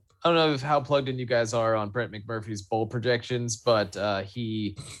I don't know how plugged in you guys are on Brent McMurphy's bowl projections, but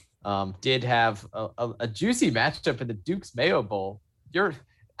he did have a juicy matchup in the Duke's Mayo Bowl.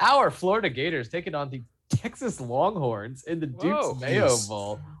 Our Florida Gators taking on the Texas Longhorns in the Duke's Mayo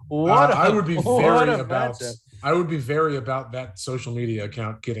Bowl. I would be very about that social media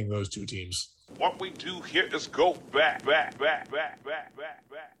account getting those two teams. What we do here is go back.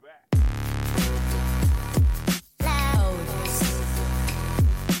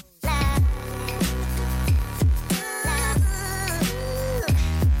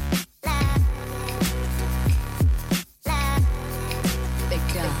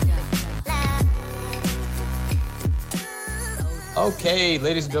 Okay,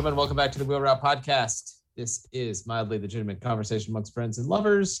 ladies and gentlemen, welcome back to the Wheel Route Podcast. This is mildly legitimate conversation amongst friends and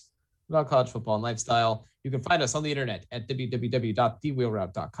lovers about college football and lifestyle. You can find us on the internet at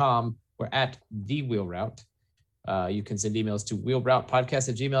www.thewheelroute.com. We're at The Wheel Route. You can send emails to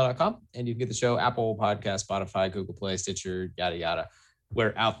wheelroutepodcast@gmail.com, and you can get the show Apple Podcast, Spotify, Google Play, Stitcher, yada, yada.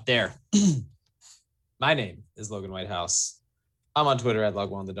 We're out there. My name is Logan Whitehouse. I'm on Twitter at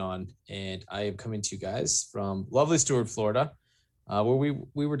LogOnTheDawn, and I am coming to you guys from lovely Stuart, Florida, where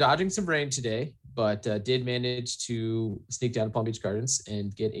we were dodging some rain today, but did manage to sneak down to Palm Beach Gardens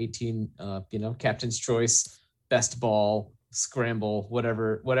and get 18, captain's choice, best ball, scramble,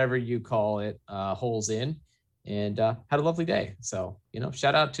 whatever you call it, holes in, and had a lovely day. So,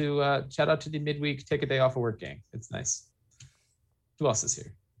 shout out to the midweek take a day off of work gang. It's nice. Who else is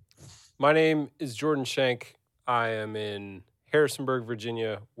here? My name is Jordan Shank. I am in Harrisonburg,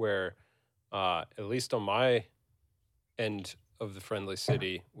 Virginia, where at least on my end of the friendly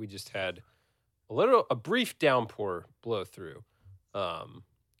city, we just had a brief downpour blow through.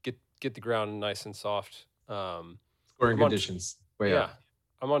 Get the ground nice and soft. Scoring conditions.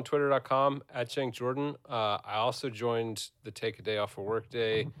 I'm on twitter.com at Shank Jordan. I also joined the take a day off of work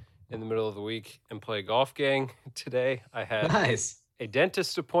day in the middle of the week and play golf gang today. I had a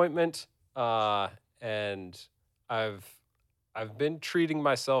dentist appointment, and I've been treating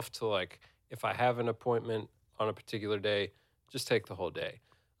myself to, like, if I have an appointment on a particular day, just take the whole day.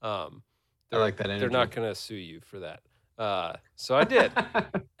 I like that energy. They're not going to sue you for that. So I did.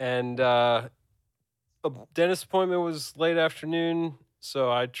 And a dentist appointment was late afternoon, so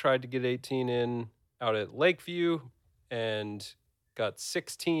I tried to get 18 in out at Lakeview and got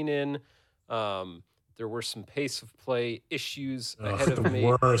 16 in. There were some pace of play issues ahead of me.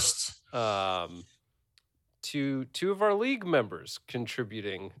 Worst. Two of our league members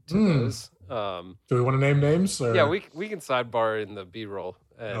contributing to those. Do we want to name names? Or? Yeah, we can sidebar in the B-roll,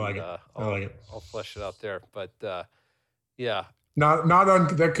 and I like it. I'll flesh it out there. But yeah, not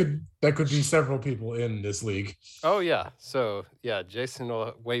on that could be several people in this league. Oh yeah, so yeah, Jason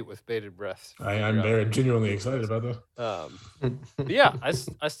will wait with bated breath. I'm very genuinely excited about that. But yeah,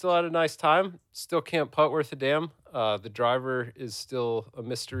 I still had a nice time. Still can't putt worth a damn. The driver is still a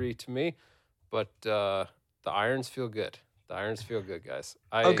mystery to me, but the irons feel good. The irons feel good, guys.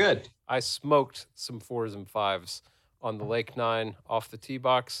 Good. I smoked some 4s and 5s on the Lake 9 off the tee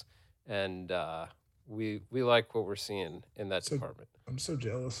box, and we like what we're seeing in that department. I'm so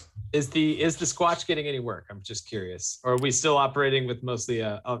jealous. Is the Squatch getting any work? I'm just curious. Or are we still operating with mostly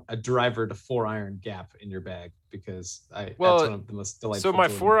a driver to 4-iron gap in your bag? Because that's one of the most delightful. So my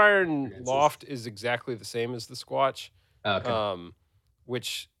 4-iron loft is exactly the same as the Squatch. Okay.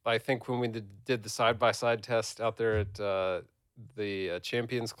 Which I think when we did the side-by-side test out there at the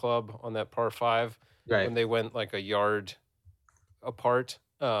Champions Club on that par 5, right, when they went like a yard apart.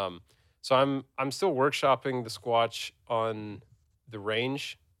 So I'm still workshopping the Squatch on the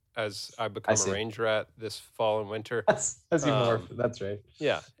range as I become a range rat this fall and winter. That's right.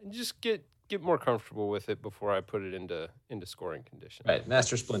 Yeah, and just get more comfortable with it before I put it into scoring condition. Right,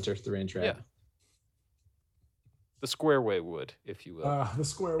 Master Splinter, the range rat. Yeah. The square way wood, if you will. The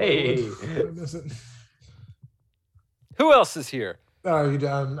square way wood. I miss it. Who else is here? I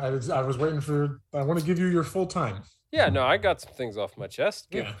was waiting for. I want to give you your full time. Yeah, no, I got some things off my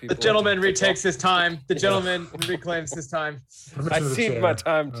chest. The gentleman retakes his time. The gentleman reclaims his time. I cede my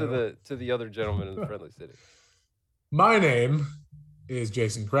time to the other gentleman in the friendly city. My name is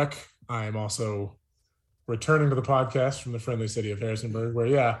Jason Kreck. I am also returning to the podcast from the friendly city of Harrisonburg,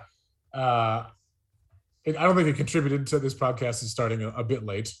 where I don't think it contributed to this podcast is starting a bit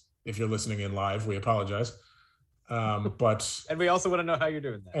late. If you're listening in live, we apologize. But and we also want to know how you're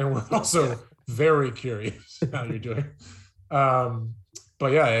doing that. And we're also very curious how you're doing.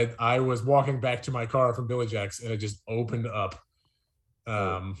 But yeah, I was walking back to my car from Billy Jack's and it just opened up.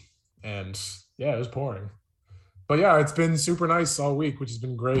 And yeah, it was pouring. But yeah, it's been super nice all week, which has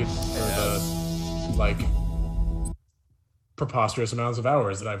been great for the preposterous amounts of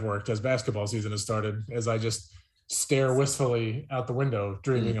hours that I've worked as basketball season has started, as I just stare wistfully out the window,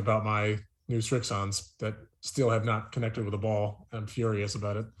 dreaming about my new Strixons that still have not connected with a ball. I'm furious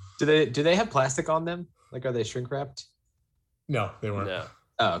about it. Do they have plastic on them? Like, are they shrink wrapped? No, they weren't. No.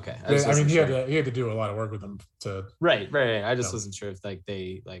 Oh, okay. I mean, he had to do a lot of work with them to. Right. I just wasn't sure if like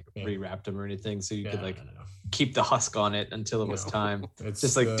they rewrapped them or anything, so you could keep the husk on it until it was time. It's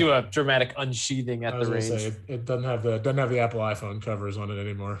just like do a dramatic unsheathing at the range. Say, it doesn't have the Apple iPhone covers on it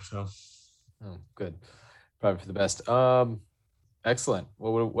anymore. So. Oh, good. Probably for the best. Excellent.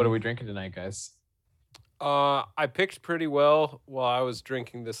 Well, what are we drinking tonight, guys? I picked pretty well while I was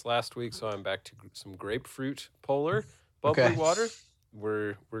drinking this last week, so I'm back to some grapefruit polar bubbly water.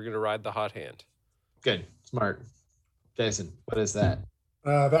 We're gonna ride the hot hand. Good, smart. Jason, what is that?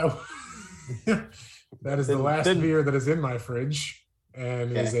 That is the last beer that is in my fridge,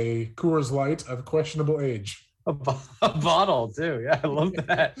 and is a Coors Light of questionable age. A bottle too. Yeah, I love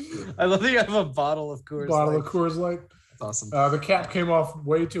that. I love that you have a bottle of Coors Light. Of Coors Light. That's awesome. The cap came off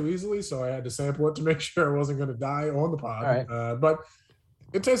way too easily, so I had to sample it to make sure I wasn't going to die on the pod. All right. But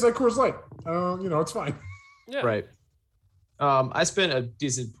it tastes like Coors Light. It's fine. Yeah. Right. I spent a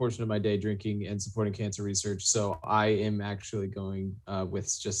decent portion of my day drinking and supporting cancer research, so I am actually going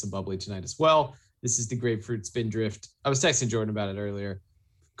with just some bubbly tonight as well. This is the Grapefruit Spindrift. I was texting Jordan about it earlier.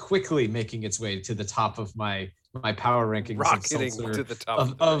 Quickly making its way to the top of my power rankings, rocketing to the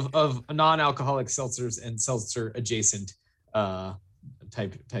top of non-alcoholic seltzers and seltzer adjacent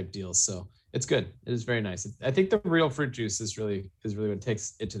type deals. So it's good. It is very nice. I think the real fruit juice is really what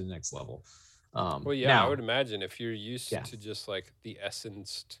takes it to the next level. I would imagine if you're used to just like the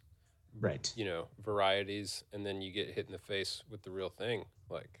essenced, right, varieties, and then you get hit in the face with the real thing,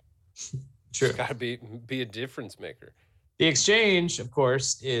 like true, it's got to be a difference maker. The exchange, of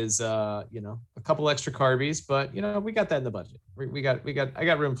course, is a couple extra carbies, but we got that in the budget. I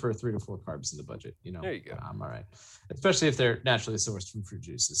got room for 3 to 4 carbs in the budget. There you go. I'm all right, especially if they're naturally sourced from fruit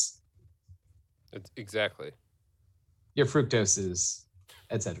juices. Exactly. Your fructoses,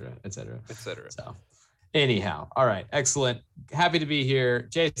 et cetera. So, anyhow, all right, excellent. Happy to be here,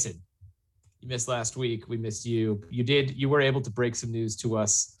 Jason. You missed last week. We missed you. You were able to break some news to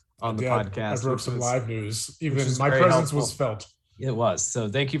us on the podcast. I broke some live news. Even my presence was felt. It was. So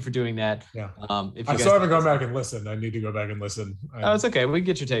thank you for doing that. Yeah. I still haven't gone back and listened. I need to go back and listen. It's okay. We can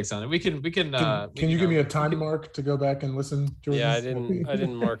get your takes on it. Can you give me a time mark to go back and listen, Jordan? Yeah, I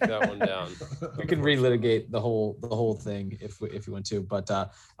didn't mark that one down. We can relitigate the whole thing if you want to. But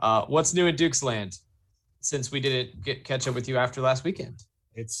what's new in Duke's land since we didn't catch up with you after last weekend?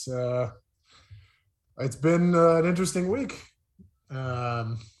 It's been an interesting week.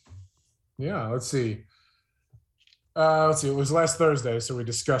 Let's see. It was last Thursday, so we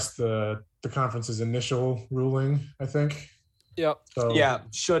discussed the conference's initial ruling, I think. Yep. So,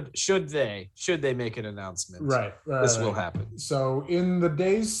 should they make an announcement? Right. This will happen. So in the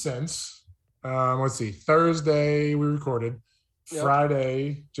days since, Thursday we recorded. Yep.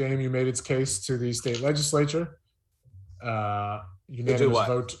 Friday, JMU made its case to the state legislature. Unanimous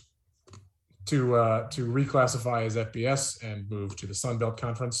vote to reclassify as FBS and move to the Sun Belt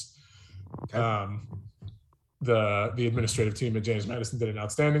Conference. Okay. The administrative team at James Madison did an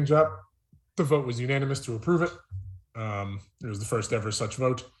outstanding job. The vote was unanimous to approve it. It was the first ever such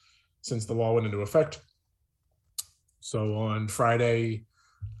vote since the law went into effect. So on Friday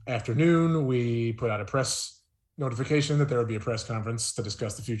afternoon, we put out a press notification that there would be a press conference to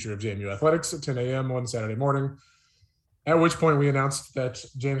discuss the future of JMU athletics at 10 a.m. on Saturday morning, at which point we announced that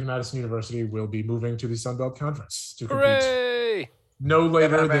James Madison University will be moving to the Sun Belt Conference to compete. Hooray! No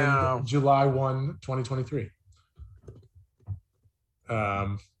later than July 1, 2023.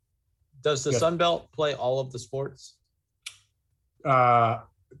 Does the Sun Belt play all of the sports? The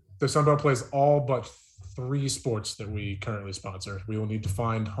Sun Belt plays all but 3 sports that we currently sponsor. We will need to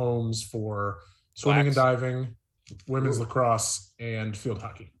find homes for swimming and diving, women's lacrosse, and field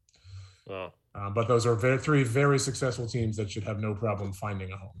hockey. Wow. But those are 3 very successful teams that should have no problem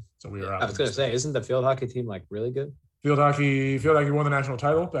finding a home. So we are out. I was going to say, isn't the field hockey team really good? Field hockey won the national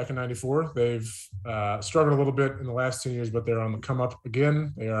title back in '94. They've struggled a little bit in the last 10 years, but they're on the come up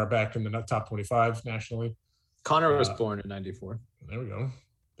again. They are back in the top 25 nationally. Connor was born in '94. There we go.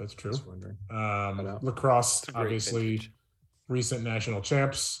 That's true. Wondering. Lacrosse, obviously, recent national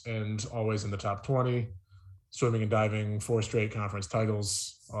champs and always in the top 20. Swimming and diving, 4 straight conference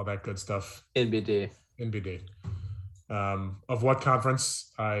titles, all that good stuff. NBD. Of what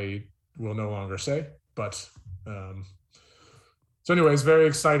conference, I will no longer say, but so anyways, very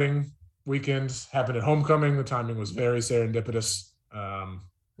exciting weekend. Happened at homecoming. The timing was very serendipitous.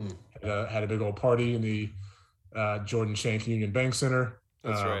 Had a big old party in the Jordan Shank Union Bank Center.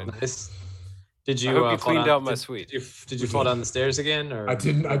 That's right. Nice. Did you? I hope you cleaned out my suite. Did you fall down the stairs again? Or I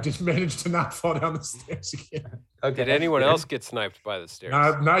didn't. I just managed to not fall down the stairs again. Okay. Did anyone else get sniped by the stairs?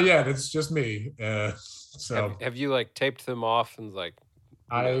 Not yet. It's just me. So have you like taped them off and like?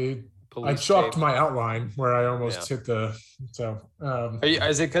 I chalked my outline where I almost hit the. So.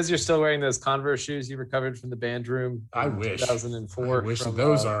 Is it because you're still wearing those Converse shoes you recovered from the band room? I wish. 2004. I wish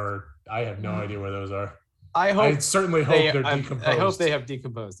those are. I have no idea where those are. I certainly hope they're decomposed. I hope they have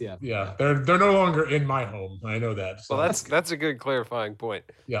decomposed. Yeah. Yeah. They're no longer in my home. I know that. So. Well, that's a good clarifying point.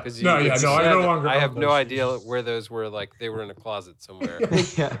 Yeah. I no longer. I have no idea where those were. Like they were in a closet somewhere.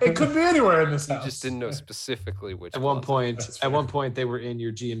 Yeah. It could be anywhere in this house. You just didn't know specifically which. At one point, they were in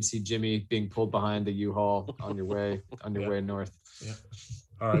your GMC Jimmy, being pulled behind a U-Haul on your way north. Yeah.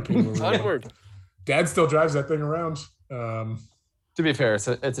 All right. Onward. Dad still drives that thing around. To be fair, it's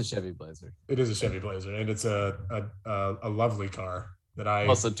a Chevy Blazer. It is a Chevy Blazer, and it's a lovely car that I.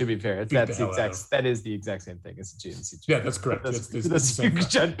 Also, to be fair, that is the exact same thing as a GMC. Yeah, that's correct. That's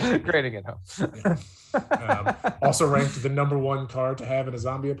grading at home. Yeah. Also ranked the number one car to have in a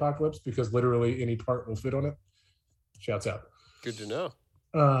zombie apocalypse because literally any part will fit on it. Shouts out. Good to know.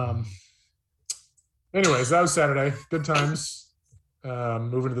 Anyways, that was Saturday. Good times.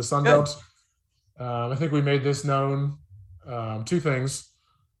 Moving to the Sun Belt. I think we made this known. Two things.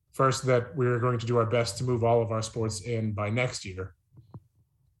 First, that we're going to do our best to move all of our sports in by next year.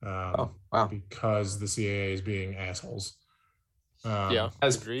 Because the CAA is being assholes.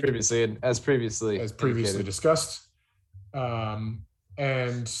 As previously discussed.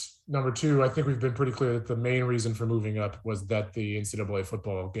 And number two, I think we've been pretty clear that the main reason for moving up was that the NCAA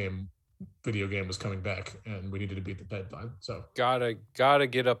football video game was coming back, and we needed to beat the deadline. So gotta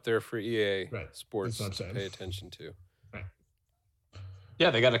get up there for EA Sports to pay attention to. Yeah,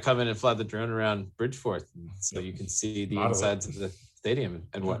 they got to come in and fly the drone around Bridgeport so you can see the insides of the stadium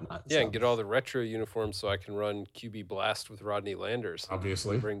and whatnot. Yeah, and get all the retro uniforms so I can run QB Blast with Rodney Landers.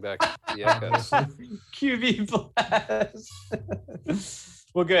 Obviously. Bring back the echoes. QB Blast.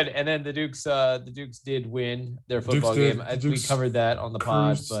 Well, good. And then the Dukes did win their football game. We covered that on the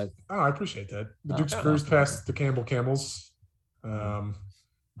pod, but I appreciate that. The Dukes cruised past the Campbell Camels. And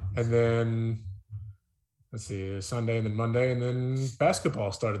then let's see, Sunday and then Monday, and then basketball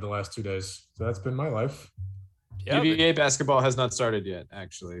started the last 2 days. So that's been my life. Yeah, UVA basketball has not started yet,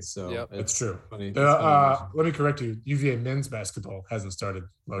 actually. So it's true. Funny. Let me correct you. UVA men's basketball hasn't started,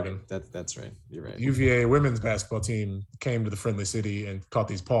 Logan. Right. That's right. You're right. UVA women's basketball team came to the Friendly City and caught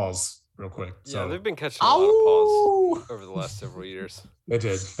these paws real quick. Yeah, they've been catching a lot of paws over the last several years. They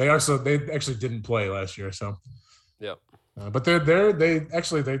did. They actually didn't play last year. So. Yep. But I think they're going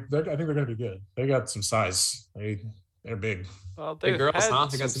to be good. They got some size. They're big. Well, big girls, huh?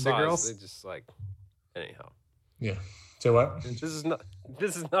 They got some big girls. They just anyhow. Yeah. So what?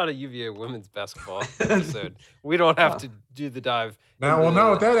 This is not a UVA women's basketball episode. We don't have to do the dive. Now, with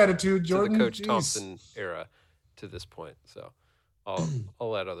that attitude, Jordan, to the Coach Thompson era to this point. So I'll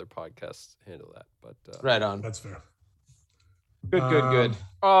let other podcasts handle that. But right on. That's fair. Good.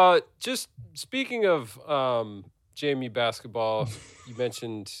 Just speaking of Jamie basketball, you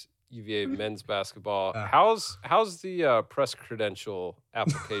mentioned UVA men's basketball. How's the press credential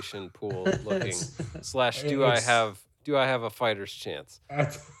application pool looking? / do I have a fighter's chance?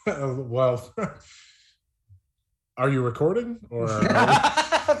 Well, are you recording or?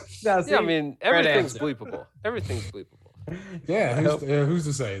 Yeah, I mean everything's bleepable. Everything's bleepable. Yeah, who's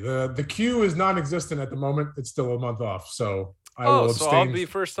to say? The queue is non-existent at the moment. It's still a month off, so. So I'll be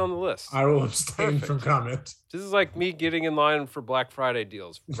first on the list. I will abstain from comment. This is like me getting in line for Black Friday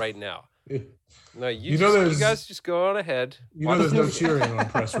deals right now. No, you guys just go on ahead. You know there's no cheering on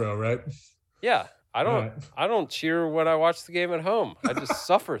press row, right? Yeah, I don't cheer when I watch the game at home. I just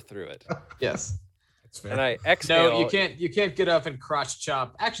suffer through it. Yes. And I exhale. No, you can't get up and crotch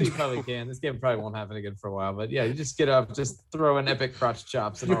chop. Actually, you probably can. This game probably won't happen again for a while. But yeah, you just get up, just throw an epic crotch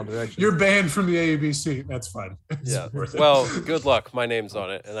chops in all directions. You're banned from the AABC. That's fine. Yeah. Well, good luck. My name's on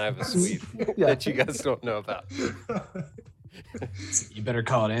it, and I have a suite that you guys don't know about. You better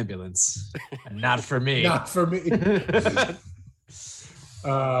call an ambulance. Not for me. Not for me.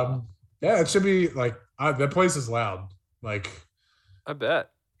 Yeah, it should be like that place is loud. Like, I bet.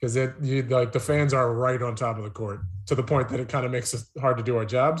 Because the fans are right on top of the court to the point that it kind of makes it hard to do our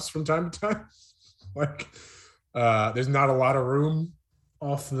jobs from time to time. Like, there's not a lot of room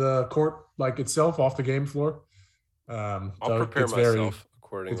off the court, like itself, off the game floor. I'll prepare myself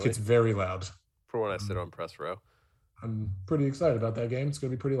accordingly. It gets very loud for when I sit on press row. I'm pretty excited about that game. It's going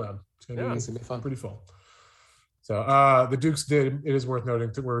to be pretty loud. It's going to be fun. Pretty full. So the Dukes did. It is worth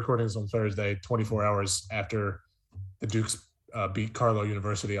noting that we're recording this on Thursday, 24 hours after the Dukes beat Carlow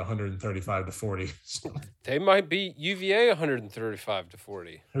University 135-40. So, they might beat UVA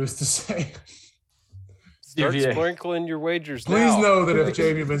 135-40. who's to say? Start UVA. sprinkling your wagers Please now. know that if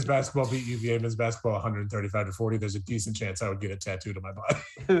JMU men's basketball beat UVA men's basketball 135-40, there's a decent chance I would get it tattooed on my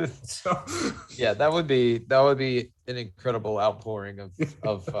body. So, Yeah, that would be an incredible outpouring of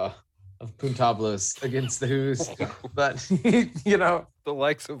puntablos against the Who's, but you know, the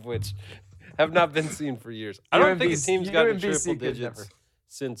likes of which have not been seen for years. I don't think a team's gotten UMBC triple could digits never.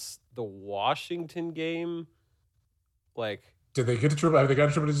 since the Washington game. Like, did they get to triple? Have they got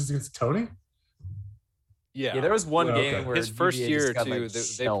a triple digits against Tony? yeah, there was one Oh, game okay. where his first UVA year just or got, two, like, they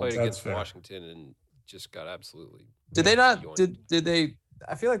shelled. played That's against fair. Washington and just got absolutely. Did they not? yoinked. Did they?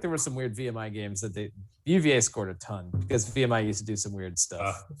 I feel like there were some weird VMI games that UVA scored a ton because VMI used to do some weird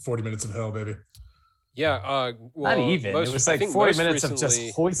stuff. 40 minutes of hell, baby. Yeah, well, Not even. most- It was I like think 40 most minutes of recently-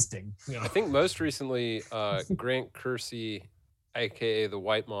 just hoisting. Yeah. I think most recently, Grant Kersey, aka the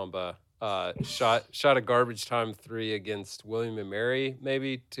White Mamba, shot a garbage time 3 against William and Mary,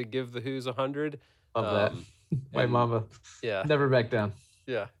 maybe to give the Who's 100. Love that. White and- Mamba. Yeah, Never back down.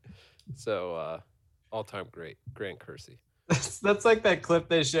 yeah. So all-time great, Grant Kersey. That's like that clip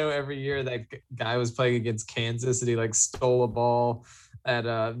they show every year. That guy was playing against Kansas and he like stole a ball at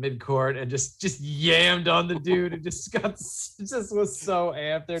midcourt and just yammed on the dude and just was so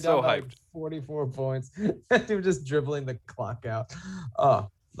amped. They're So down by like hyped. 44 points. They were just dribbling the clock out. Oh,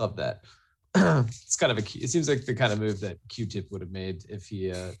 love that. It's kind of it seems like the kind of move that Q-Tip would have made if he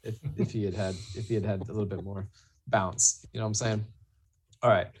had had a little bit more bounce. You know what I'm saying? All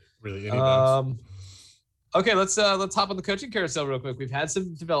right. Really, any bounce. Okay, let's hop on the coaching carousel real quick. We've had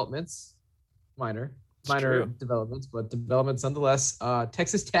some developments, minor true. developments, but developments nonetheless.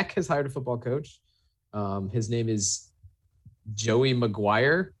 Texas Tech has hired a football coach. His name is Joey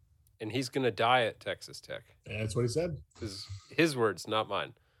McGuire. And he's gonna die at Texas Tech. Yeah, that's what he said. His words, not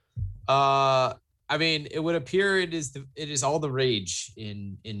mine. I mean, it would appear it is all the rage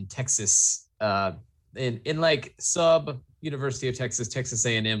in Texas, in like sub University of Texas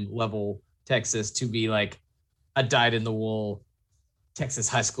A&M level Texas to be like a dyed-in-the-wool Texas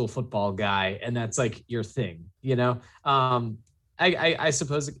high school football guy, and that's like your thing, you know. I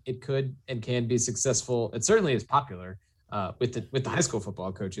suppose it could and can be successful. It certainly is popular with the high school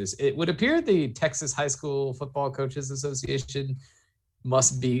football coaches. It would appear the Texas High School Football Coaches Association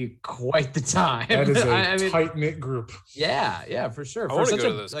must be quite the time. That is a I mean, tight-knit group. yeah, for sure. I For wanna such go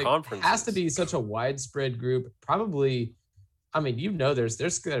a to those like, conferences. has to be such a widespread group. Probably, I mean, there's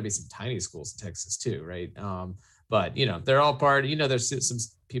got to be some tiny schools in Texas too, right? But you know, they're all part. You know, there's some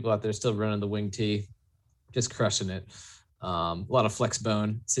people out there still running the wing tee, just crushing it. A lot of flex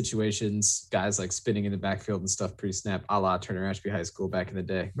bone situations, guys like spinning in the backfield and stuff pre-snap, a la Turner Ashby High School back in the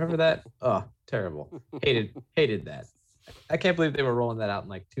day. Remember that? Oh, terrible. Hated that. I can't believe they were rolling that out in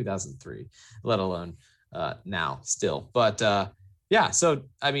like 2003, let alone now still. But yeah, so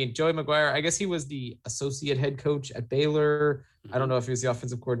I mean, Joey McGuire, I guess he was the associate head coach at Baylor. I don't know if he was the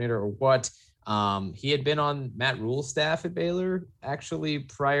offensive coordinator or what. He had been on Matt Rule's staff at Baylor. Actually,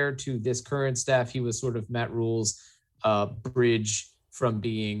 prior to this current staff, he was sort of Matt Rule's bridge from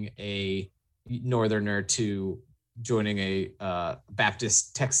being a Northerner to joining a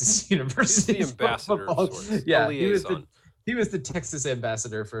Baptist Texas University. He's the ambassador of sorts. Yeah, A he was the liaison. Texas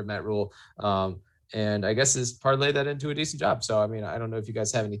ambassador for Matt Rule. And I guess has parlayed that into a decent job. So, I mean, I don't know if you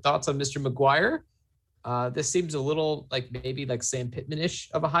guys have any thoughts on Mr. McGuire. This seems a little like maybe like Sam Pittman-ish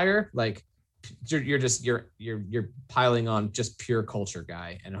of a hire. Like you're piling on just pure culture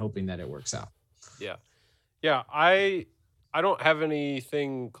guy and hoping that it works out. Yeah. I don't have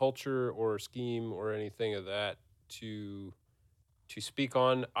anything culture or scheme or anything of that to speak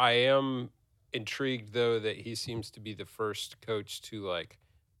on. I am intrigued though that he seems to be the first coach to like,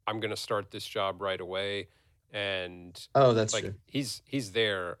 I'm gonna start this job right away, and Oh, that's like true. he's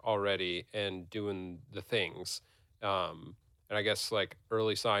there already and doing the things. And I guess like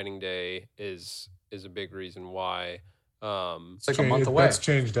early signing day is a big reason why. It's like a month away. That's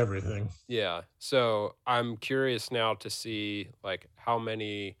changed everything. Yeah. So I'm curious now to see like how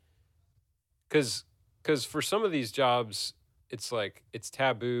many, because for some of these jobs, it's like it's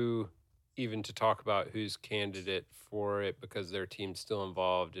taboo even to talk about who's candidate for it because their team's still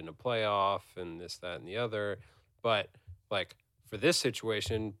involved in a playoff and this, that, and the other. But like for this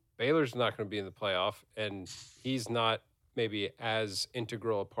situation, Baylor's not going to be in the playoff, and he's not maybe as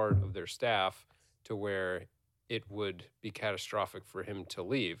integral a part of their staff to where it would be catastrophic for him to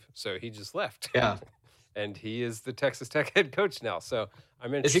leave. So he just left. Yeah. and he is the Texas Tech head coach now. So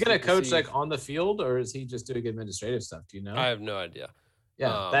I'm interested. Is he going to coach see... like on the field, or is he just doing administrative stuff? Do you know? I have no idea.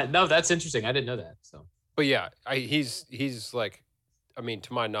 Yeah, that's interesting. I didn't know that. So, but yeah, he's like, I mean,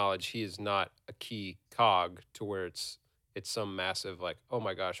 to my knowledge, he is not a key cog to where it's some massive like, oh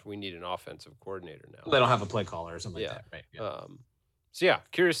my gosh, we need an offensive coordinator now. They don't have a play caller or something like that, right? Yeah. So yeah,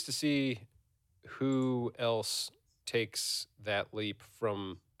 curious to see who else takes that leap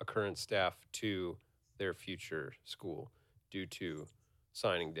from a current staff to their future school due to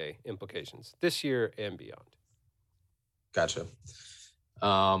signing day implications this year and beyond. Gotcha.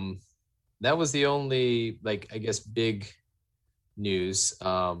 That was the only, like, I guess, big news.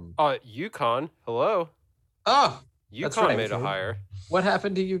 UConn. Hello. Oh, UConn made a hire. What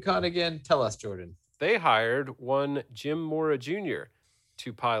happened to UConn again? Tell us, Jordan. They hired one Jim Mora Jr.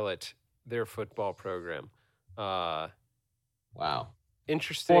 to pilot their football program. Wow.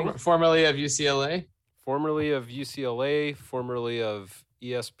 Interesting. Formerly of UCLA? Formerly of UCLA, formerly of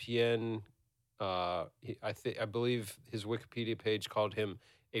ESPN. I believe his Wikipedia page called him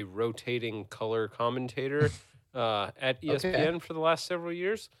a rotating color commentator at ESPN for the last several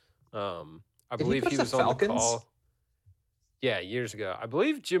years. I believe he was on the call. Yeah, years ago. I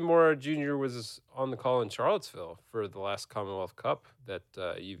believe Jim Mora Jr. was on the call in Charlottesville for the last Commonwealth Cup that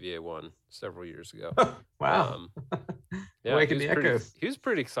UVA won several years ago. Wow. Yeah, he was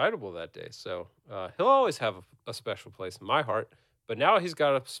pretty excitable that day. So he'll always have a special place in my heart. But now he's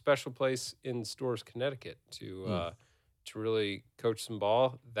got a special place in Storrs, Connecticut to really coach some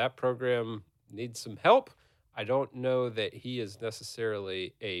ball. That program needs some help. I don't know that he is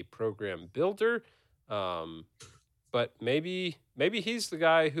necessarily a program builder. But maybe he's the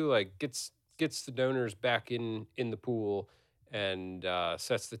guy who like gets the donors back in the pool and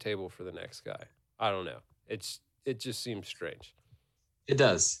sets the table for the next guy. I don't know. It just seems strange. It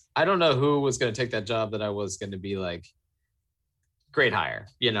does. I don't know who was going to take that job that I was going to be like, great hire,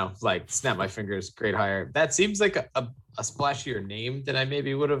 like snap my fingers, great hire. That seems like a splashier name than I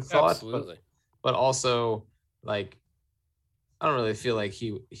maybe would have thought. Absolutely. But also like, I don't really feel like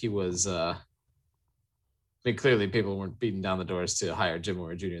he was, I mean, clearly people weren't beating down the doors to hire Jim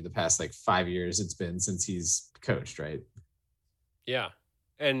Mora Jr. the past like 5 years it's been since he's coached, right? Yeah.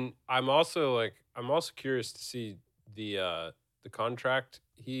 And I'm also curious to see the contract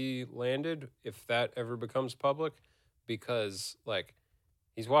he landed, if that ever becomes public, because like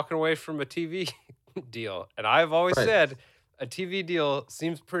he's walking away from a TV deal. And I've always said a TV deal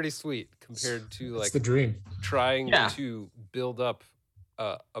seems pretty sweet compared to like the dream trying to build up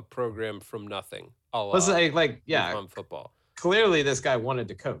a program from nothing. UConn football. Clearly this guy wanted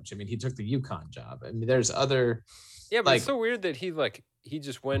to coach. I mean, he took the UConn job. I mean, there's other. Yeah, but it's so weird that he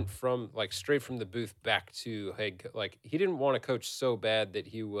just went from like straight from the booth back to he didn't want to coach so bad that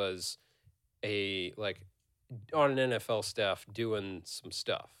he was on an NFL staff doing some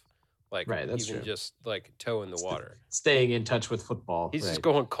stuff. That's true. Just like toe in the water. Staying in touch with football. He's just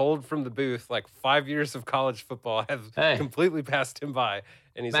going cold from the booth. Like 5 years of college football have completely passed him by.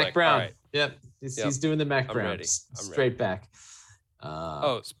 And he's Mac Brown. All right. Yep. He's doing the Mac Brown. Ready. Straight back.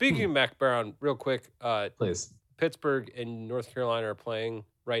 Speaking of Mac Brown, real quick. Please. Pittsburgh and North Carolina are playing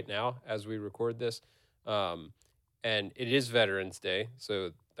right now as we record this. And it is Veterans Day.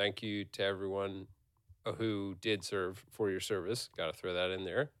 So thank you to everyone who did serve for your service. Got to throw that in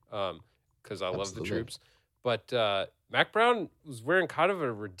there because I love the troops. But Mac Brown was wearing kind of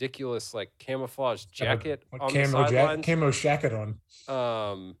a ridiculous like camouflage jacket on the sidelines. Camo jacket on.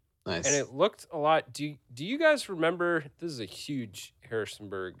 Nice. And it looked a lot. Do you guys remember? This is a huge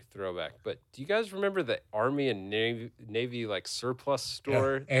Harrisonburg throwback, but do you guys remember the Army and Navy like surplus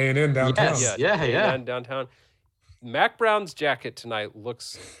store? A&N downtown. Yes. A&N downtown. Mac Brown's jacket tonight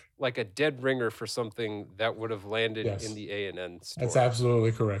looks like a dead ringer for something that would have landed in the A&N store. That's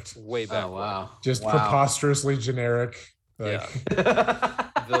absolutely correct. Way back. Oh, wow. Just preposterously generic. The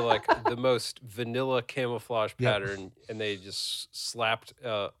most vanilla camouflage pattern, and they just slapped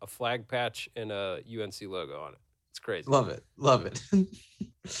a flag patch and a UNC logo on it. It's crazy. Love it.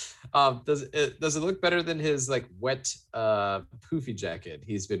 Does it look better than his like wet poofy jacket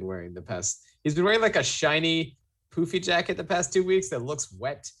he's been wearing the past? He's been wearing like a shiny poofy jacket the past 2 weeks that looks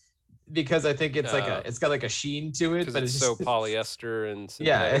wet because I think it's it's got like a sheen to it, but it's so polyester and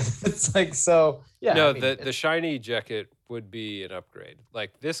synthetic. It's like so. Yeah. No, the shiny jacket would be an upgrade.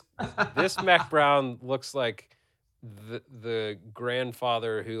 Like this Mac Brown looks like the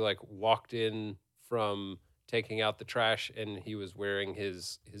grandfather who like walked in from taking out the trash and he was wearing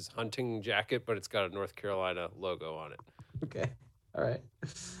his hunting jacket, but it's got a North Carolina logo on it. Okay. All right.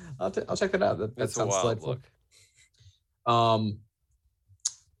 I'll check that out. That sounds a wild delightful. Look.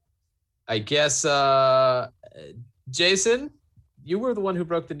 I guess, Jason, you were the one who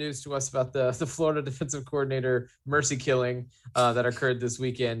broke the news to us about the Florida defensive coordinator mercy killing that occurred this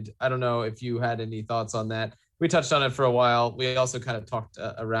weekend. I don't know if you had any thoughts on that. We touched on it for a while. We also kind of talked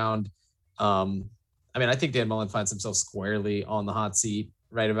around. I think Dan Mullen finds himself squarely on the hot seat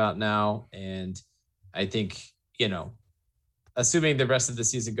right about now. And I think, assuming the rest of the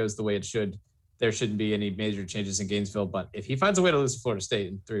season goes the way it should, there shouldn't be any major changes in Gainesville. But if he finds a way to lose to Florida State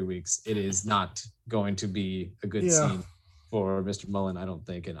in 3 weeks, it is not going to be a good scene for Mr. Mullen, I don't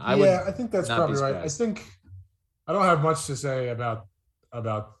think. And I think that's probably right. I think I don't have much to say about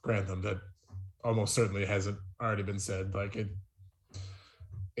Grantham that almost certainly hasn't already been said. Like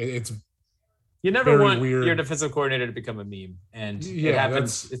it's you never want your defensive coordinator to become a meme, and it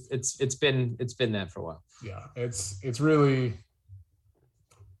happens. It's been that for a while. Yeah, it's really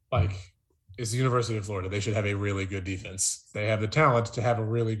like it's the University of Florida. They should have a really good defense. They have the talent to have a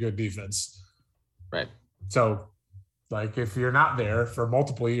really good defense. Right. So, like, if you're not there for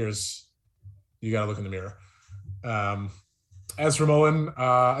multiple years, you got to look in the mirror. As for Mullen,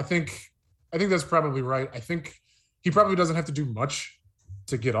 I think that's probably right. I think he probably doesn't have to do much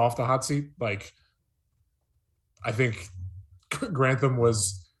to get off the hot seat. Like, I think Grantham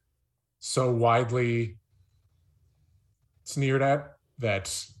was so widely sneered at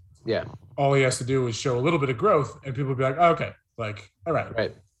that all he has to do is show a little bit of growth and people will be like, oh, okay, like, all right.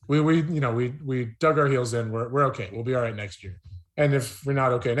 Right. We dug our heels in. We're okay. We'll be all right next year. And if we're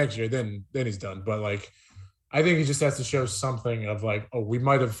not okay next year, then he's done. But like, I think he just has to show something of like, oh, we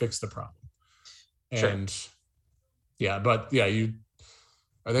might have fixed the problem. And is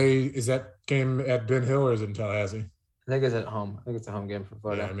that game at Ben Hill or is it in Tallahassee? I think it's at home. I think it's a home game for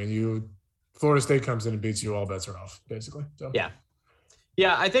Florida. Yeah, Florida State comes in and beats you, all bets are off, basically. So.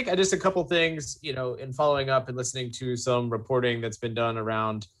 Yeah, I think just a couple things, in following up and listening to some reporting that's been done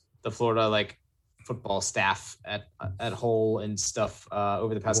around the Florida like football staff at whole and stuff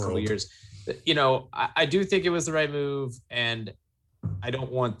over the past couple of years. I do think it was the right move, and I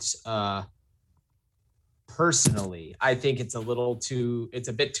don't want personally, I think it's a bit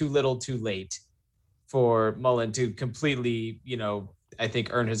too little too late for Mullen to completely, I think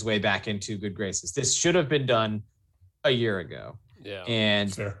earn his way back into good graces. This should have been done a year ago. Yeah.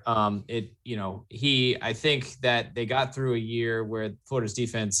 And I think that they got through a year where Florida's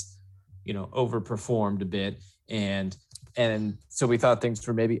defense, overperformed a bit. And so we thought things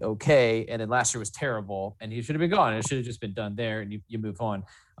were maybe okay. And then last year was terrible and he should have been gone. It should have just been done there and you move on.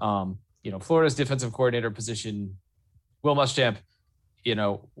 Florida's defensive coordinator position, Will Muschamp,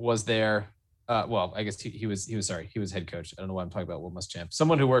 was there. I guess he was head coach. I don't know why I'm talking about Will Muschamp.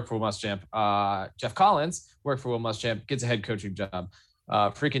 Someone who worked for Will Muschamp, Jeff Collins worked for Will Muschamp, gets a head coaching job.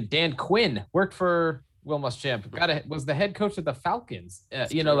 Freaking Dan Quinn worked for Will Muschamp, was the head coach of the Falcons.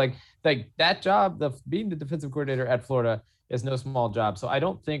 Like that job, being the defensive coordinator at Florida is no small job. So I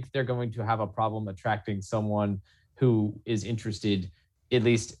don't think they're going to have a problem attracting someone who is interested, at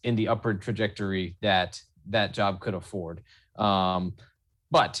least in the upward trajectory that job could afford.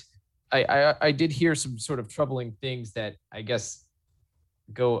 But I did hear some sort of troubling things that I guess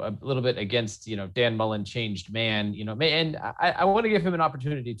go a little bit against, Dan Mullen changed man, and I want to give him an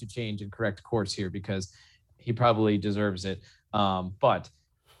opportunity to change and correct course here because he probably deserves it. But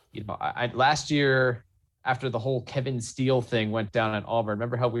last year after the whole Kevin Steele thing went down at Auburn,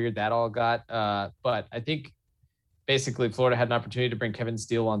 remember how weird that all got? But I think basically Florida had an opportunity to bring Kevin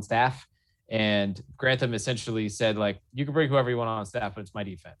Steele on staff. And Grantham essentially said, like, you can bring whoever you want on staff, but it's my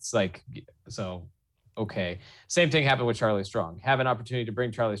defense. Like, so, okay. Same thing happened with Charlie Strong. Have an opportunity to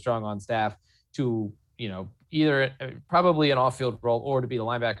bring Charlie Strong on staff to, either probably an off-field role or to be the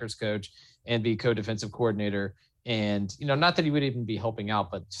linebackers coach and be co-defensive coordinator. And, not that he would even be helping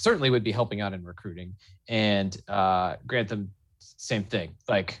out, but certainly would be helping out in recruiting. And Grantham, same thing.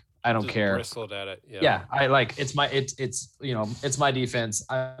 Like, I don't care. Bristled at it. Yeah. I like it's my defense.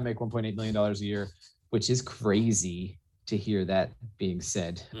 I make $1.8 million a year, which is crazy to hear that being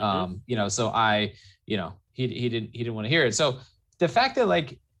said. Mm-hmm. So he didn't want to hear it. So the fact that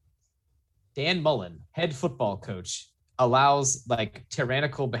like Dan Mullen, head football coach, allows like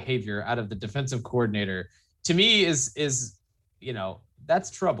tyrannical behavior out of the defensive coordinator, to me is that's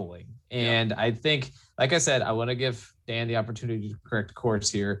troubling. And I think, like I said, I want to give Dan the opportunity to correct course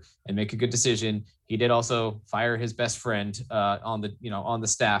here and make a good decision. He did also fire his best friend on the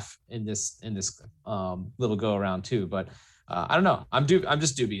staff in this little go around too. But I don't know. I'm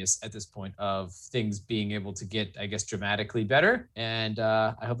just dubious at this point of things being able to get, I guess, dramatically better. And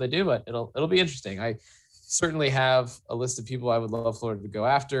I hope they do, but it'll be interesting. I certainly have a list of people I would love Florida to go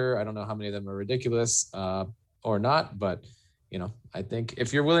after. I don't know how many of them are ridiculous or not, but I think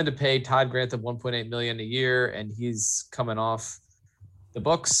if you're willing to pay Todd Grantham $1.8 million a year and he's coming off the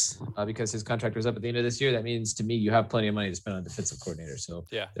books because his contract was up at the end of this year, that means to me you have plenty of money to spend on defensive coordinator. So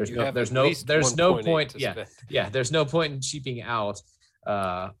there's no point. There's no point in cheaping out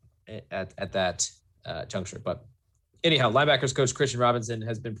at that juncture. But anyhow, linebackers coach Christian Robinson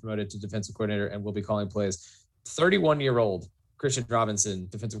has been promoted to defensive coordinator and will be calling plays. 31-year-old Christian Robinson,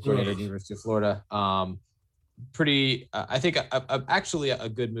 defensive coordinator at the University of Florida. I think actually a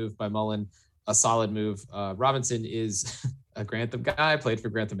good move by Mullen, a solid move. Robinson is a Grantham guy, played for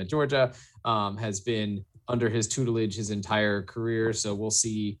Grantham at Georgia, has been under his tutelage his entire career. So we'll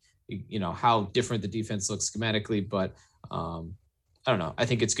see, how different the defense looks schematically, but I don't know. I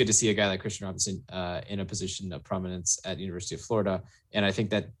think it's good to see a guy like Christian Robinson in a position of prominence at University of Florida. And I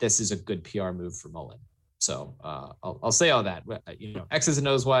think that this is a good PR move for Mullen. So I'll say all that, X's and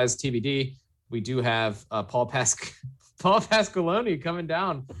O's wise, TBD. We do have Paul Pasqualoni coming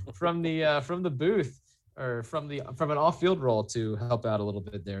down from the booth or from an off-field role to help out a little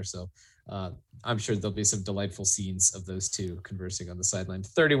bit there. So I'm sure there'll be some delightful scenes of those two conversing on the sideline.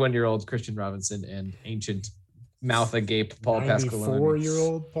 31-year-old Christian Robinson and ancient mouth agape Paul Pasqualoni.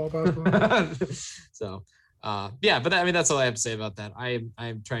 94-year-old Paul Pasqualoni. So but that's all I have to say about that.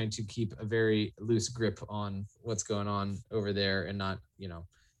 I'm trying to keep a very loose grip on what's going on over there and not,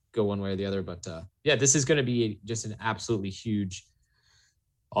 go one way or the other. But this is going to be just an absolutely huge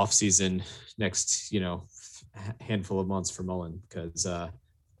offseason next, handful of months for Mullen because,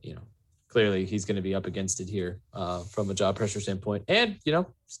 clearly he's going to be up against it here from a job pressure standpoint and,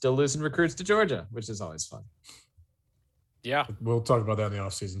 still losing recruits to Georgia, which is always fun. Yeah. We'll talk about that in the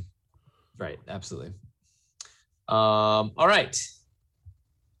offseason. Right. Absolutely. All right.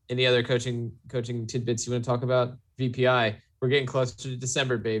 Any other coaching tidbits you want to talk about? VPI. We're getting closer to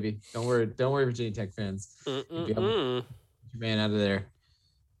December, baby. Don't worry, Virginia Tech fans. Get your man out of there.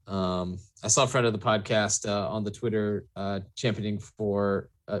 I saw a friend of the podcast on the Twitter championing for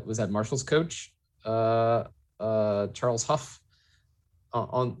was that Marshall's coach, Charles Huff,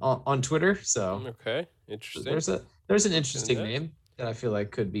 on Twitter. So okay, interesting. There's an interesting name that I feel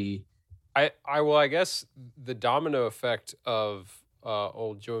like could be. I guess the domino effect of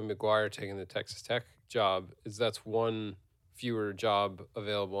old Joey McGuire taking the Texas Tech job is that's one fewer job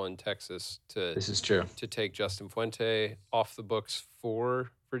available in Texas this is true to take Justin Fuente off the books for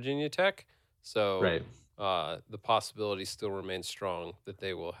Virginia Tech. So the possibility still remains strong that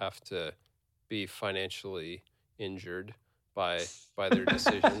they will have to be financially injured by their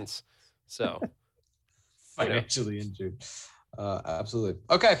decisions. So financially injured. Absolutely.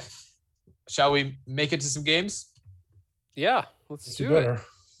 Okay. Shall we make it to some games? Yeah, let's do it.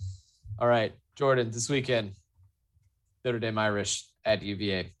 All right, Jordan, this weekend, Notre Dame Irish at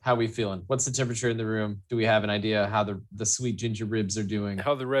UVA. How are we feeling? What's the temperature in the room? Do we have an idea how the sweet ginger ribs are doing?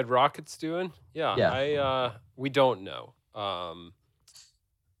 How the Red Rockets doing? Yeah. We don't know.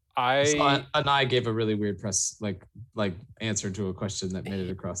 I gave a really weird press like answer to a question that made it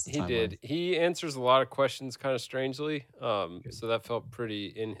across the timeline. He did. He answers a lot of questions kind of strangely. So that felt pretty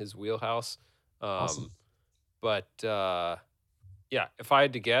in his wheelhouse. Awesome. But if I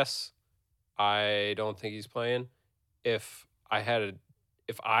had to guess, I don't think he's playing. If I had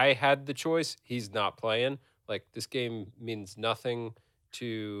the choice, he's not playing. Like, this game means nothing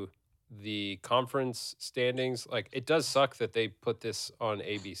to the conference standings. Like, it does suck that they put this on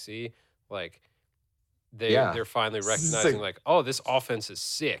ABC. Like, they're finally recognizing oh, this offense is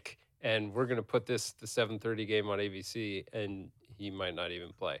sick, and we're gonna put the 7:30 game on ABC, and he might not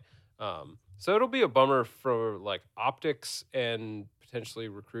even play. So it'll be a bummer for like optics and potentially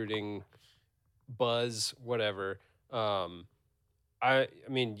recruiting buzz, whatever. I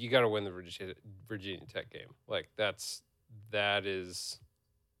mean, you got to win the Virginia Tech game. Like, that is,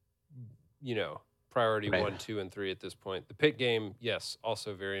 priority 1, 2, and 3 at this point. The Pitt game, yes,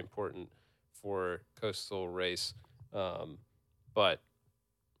 also very important for Coastal race. But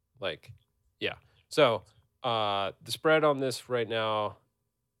So the spread on this right now,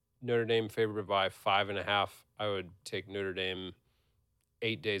 Notre Dame favored by 5.5. I would take Notre Dame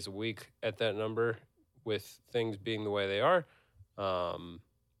 8 days a week at that number with things being the way they are.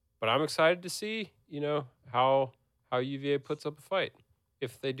 But I'm excited to see, how UVA puts up a fight,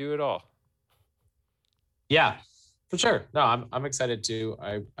 if they do at all. Yeah, for sure. No, I'm excited too.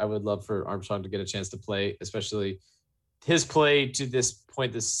 I would love for Armstrong to get a chance to play, especially his play to this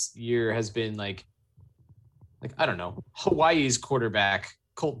point this year has been like I don't know, Hawaii's quarterback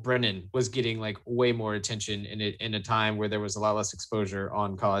Colt Brennan was getting like way more attention in a time where there was a lot less exposure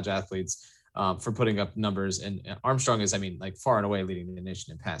on college athletes for putting up numbers. And Armstrong is, far and away leading the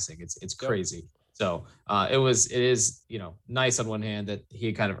nation in passing. It's crazy. So it is, nice on one hand that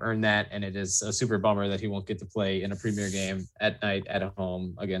he kind of earned that. And it is a super bummer that he won't get to play in a premier game at night at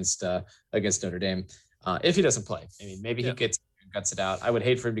home against Notre Dame. If he doesn't play, I mean, maybe he guts it out. I would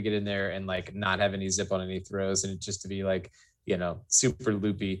hate for him to get in there and like not have any zip on any throws and just to be like, super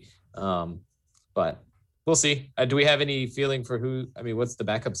loopy. But we'll see. Do we have any feeling for what's the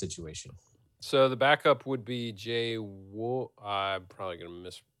backup situation? So the backup would be Jay Wolf. I'm probably going to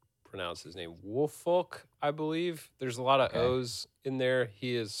mispronounce his name. Woolfolk, I believe. There's a lot of O's in there.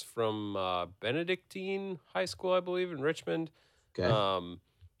 He is from Benedictine High School, I believe, in Richmond. Okay.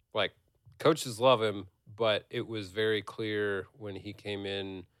 Coaches love him, but it was very clear when he came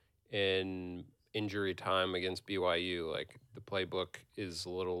in injury time against BYU, like the playbook is a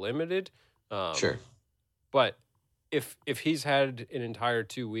little limited. Sure. But if he's had an entire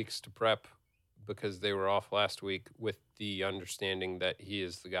 2 weeks to prep because they were off last week with the understanding that he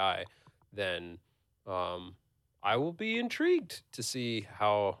is the guy, then I will be intrigued to see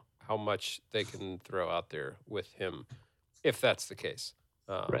how much they can throw out there with him, if that's the case.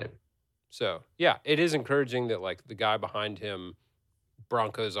 Right. So, yeah, it is encouraging that, like, the guy behind him,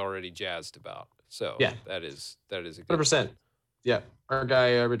 Broncos already jazzed about. So, yeah, that is a good 100%. Yeah, our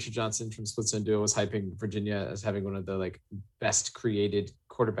guy Richard Johnson from Splits and Duo was hyping Virginia as having one of the best created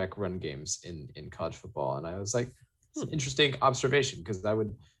quarterback run games in college football, and I was like, it's an interesting observation because I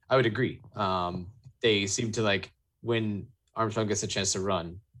would agree. They seem to when Armstrong gets a chance to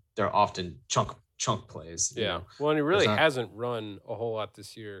run, they're often chunk plays. Yeah, well, and he really hasn't run a whole lot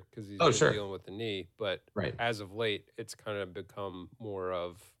this year because he's been dealing with the knee, but as of late, it's kind of become more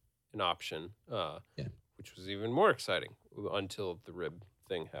of an option. Which was even more exciting until the rib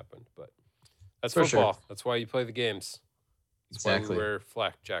thing happened. But that's football. Sure. That's why you play the games. That's why we wear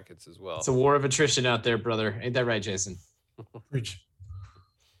flak jackets as well. It's a war of attrition out there, brother. Ain't that right, Jason? Preach.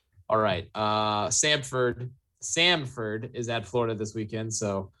 All right. Samford is at Florida this weekend,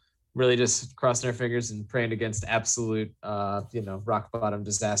 so really just crossing our fingers and praying against absolute, rock bottom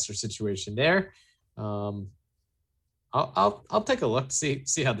disaster situation there. I'll take a look to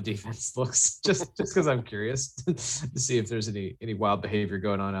see how the defense looks, just because I'm curious to see if there's any wild behavior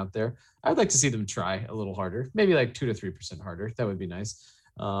going on out there. I'd like to see them try a little harder, maybe 2 to 3% harder. That would be nice.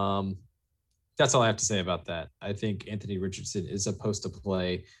 That's all I have to say about that. I think Anthony Richardson is supposed to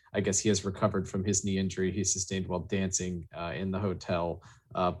play. I guess he has recovered from his knee injury he sustained while dancing in the hotel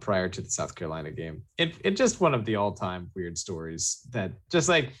prior to the South Carolina game. It just one of the all-time weird stories that just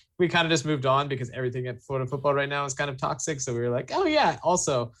we kind of just moved on because everything at Florida football right now is kind of toxic. So we were like, oh yeah.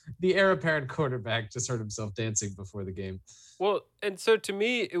 Also, the heir apparent quarterback just hurt himself dancing before the game. Well, and so to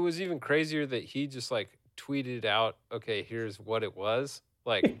me, it was even crazier that he just tweeted out, okay, here's what it was.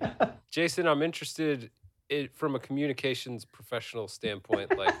 Jason, I'm interested from a communications professional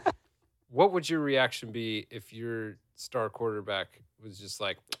standpoint. What would your reaction be if your star quarterback was just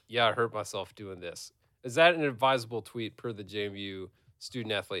yeah, I hurt myself doing this? Is that an advisable tweet per the JMU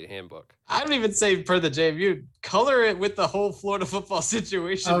Student Athlete Handbook? I don't even say per the JMU. Color it with the whole Florida football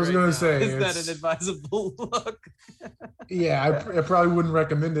situation. I was going to say, is that an advisable look? Yeah, I probably wouldn't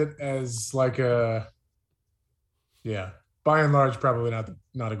recommend it as by and large, probably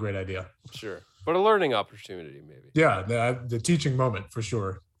not a great idea. Sure. But a learning opportunity, maybe. Yeah, the teaching moment for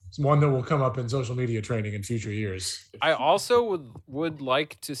sure. It's one that will come up in social media training in future years. I also would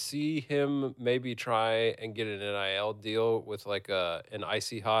like to see him maybe try and get an NIL deal with an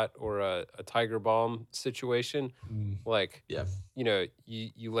Icy Hot or a Tiger Balm situation.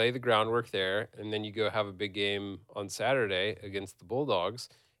 You lay the groundwork there, and then you go have a big game on Saturday against the Bulldogs,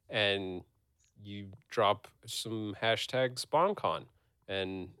 and you drop some hashtag SpawnCon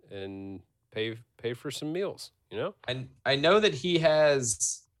and pay for some meals, And I know that he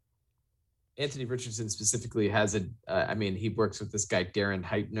has, Anthony Richardson specifically has he works with this guy, Darren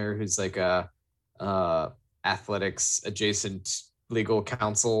Heitner, who's a athletics adjacent legal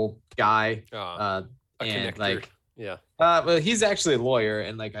counsel guy. Well, he's actually a lawyer,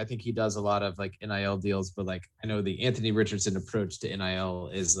 and I think he does a lot of NIL deals, but I know the Anthony Richardson approach to NIL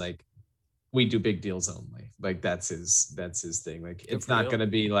is we do big deals only. That's his thing. It's not going to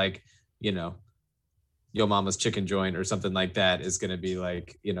be Yo Mama's Chicken Joint or something like that is going to be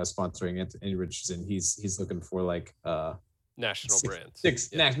sponsoring Anthony Richardson. He's looking for national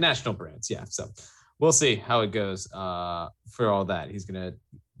brands. National brands. Yeah. So we'll see how it goes for all that. He's going to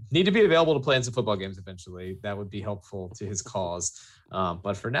need to be available to play in some football games eventually. That would be helpful to his cause.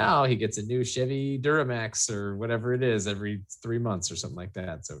 But for now, he gets a new Chevy Duramax or whatever it is every 3 months or something like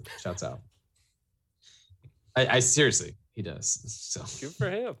that. So shouts out. I seriously, he does. So good for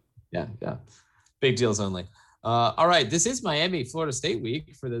him. Yeah. Big deals only. All right, this is Miami, Florida State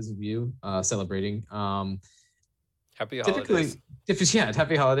week for those of you celebrating. Happy holidays.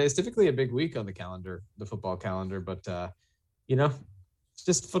 Happy holidays. Typically a big week on the calendar, the football calendar, but it's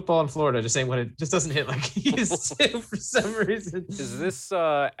just football in Florida. Just saying when it just doesn't hit like it used to for some reason. Is this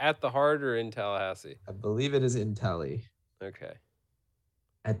at the Heart or in Tallahassee? I believe it is in Tally. Okay.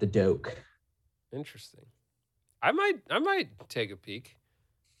 At the Doak. Interesting. I might take a peek.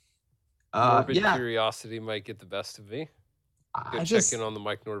 Morbid curiosity might get the best of me. Check in on the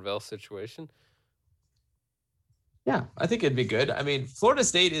Mike Norvell situation. Yeah, I think it'd be good. I mean, Florida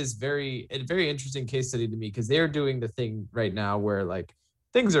State is a very interesting case study to me because they're doing the thing right now where like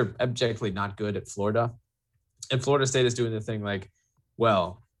things are objectively not good at Florida. And Florida State is doing the thing like,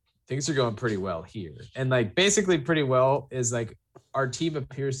 well, things are going pretty well here. And like basically pretty well is like our team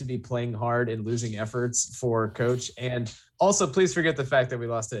appears to be playing hard and losing efforts for coach. And also please forget the fact that we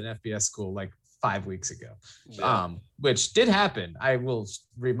lost to an FBS school like 5 weeks ago, which did happen. I will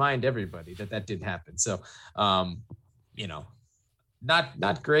remind everybody that did happen. So,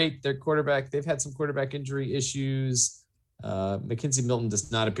 not great. Their quarterback, they've had some quarterback injury issues. Mackenzie Milton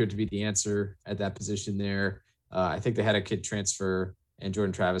does not appear to be the answer at that position there. I think they had a kid transfer and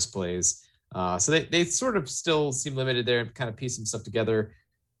Jordan Travis plays. So they sort of still seem limited there and kind of piece some stuff together.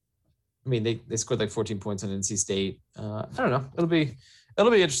 I mean, they scored like 14 points on NC State. I don't know. It'll be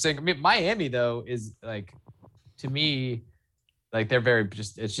interesting. I mean, Miami though is like, to me, like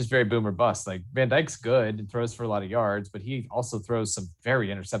it's just very boom or bust. Like Van Dyke's good and throws for a lot of yards, but he also throws some very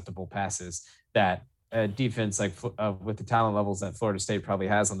interceptable passes that a defense like with the talent levels that Florida State probably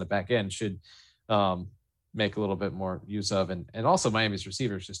has on the back end should make a little bit more use of. And also Miami's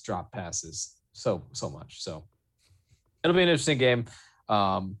receivers just drop passes so much. So it'll be an interesting game.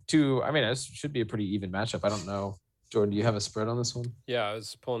 It should be a pretty even matchup. I don't know. Jordan, do you have a spread on this one? Yeah, I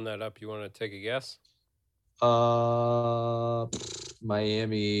was pulling that up. You want to take a guess?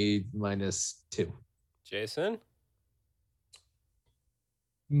 Miami -2. Jason?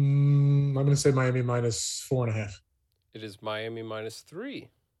 I'm going to say Miami -4.5. It is Miami -3.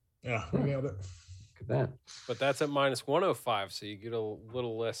 Yeah, we nailed it. Look at that. But that's at -105, so you get a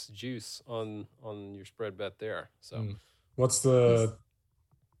little less juice on your spread bet there. So, what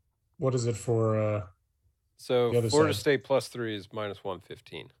is it for? So Florida State +3 is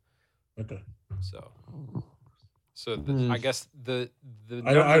 -115. Okay. So I guess the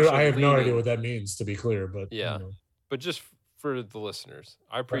I have no idea what that means, to be clear, but yeah, but just for the listeners,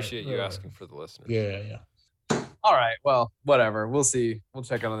 I appreciate you asking for the listeners. Yeah. All right. Well, whatever. We'll see. We'll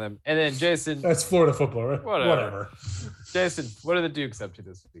check on them. And then Jason, that's Florida football, right? Whatever. Jason, what are the Dukes up to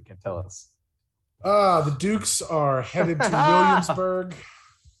this weekend? Tell us. The Dukes are headed to Williamsburg.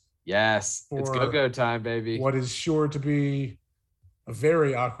 Yes, it's go time, baby. What is sure to be a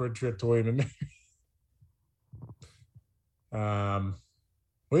very awkward trip to William and Mary.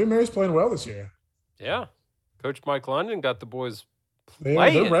 William Mary's playing well this year. Yeah, Coach Mike London got the boys playing.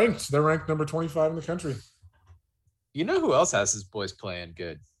 Yeah, they're ranked number 25 in the country. You know who else has his boys playing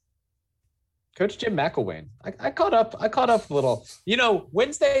good? Coach Jim McElwain. I caught up a little.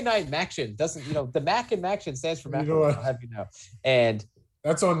 Wednesday night Maction doesn't. The Mac in Maction stands for McElwain. I'll have you know. And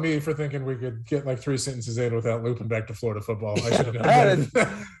that's on me for thinking we could get like 3 sentences in without looping back to Florida football. I should have done.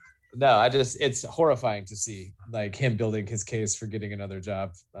 No, it's horrifying to see like him building his case for getting another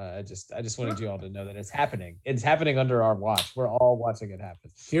job. I just wanted you all to know that it's happening. It's happening under our watch. We're all watching it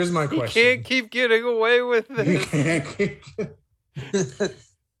happen. Here's my question. You can't keep getting away with this.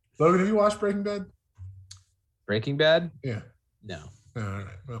 Logan, have you watched Breaking Bad? Breaking Bad? Yeah. No. All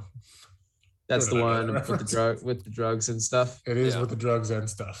right. Well, that's the one with the drugs and stuff. It is with the drugs and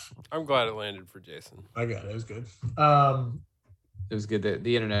stuff. I'm glad it landed for Jason. I got it. It was good. It was good that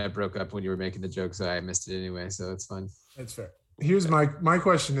the internet broke up when you were making the joke, so I missed it anyway. So it's fun. That's fair. Here's my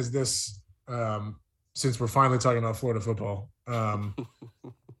question is this, since we're finally talking about Florida football,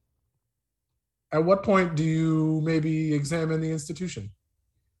 at what point do you maybe examine the institution?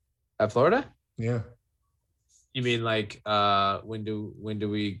 At Florida? Yeah. You mean like when do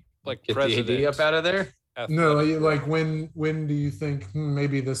we like get the AD up out of there? No, like when do you think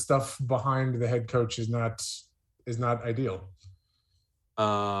maybe the stuff behind the head coach is not ideal?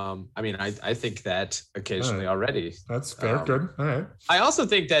 I think that occasionally already. That's fair. Good. All right. I also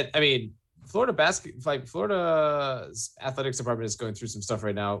think that Florida Florida's athletics department is going through some stuff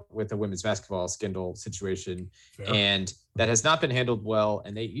right now with the women's basketball scandal situation, and that has not been handled well.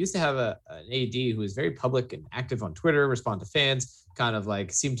 And they used to have an AD who is very public and active on Twitter, respond to fans, kind of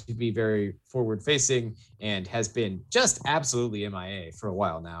like seemed to be very forward facing, and has been just absolutely MIA for a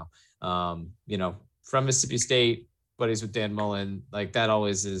while now. From Mississippi State, buddies with Dan Mullen, like that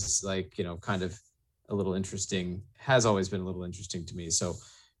always is like, kind of a little interesting, has always been a little interesting to me. So,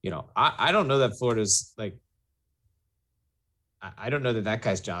 I don't know that Florida's like, I don't know that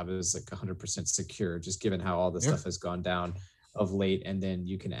guy's job is like 100% secure, just given how all this stuff has gone down of late. And then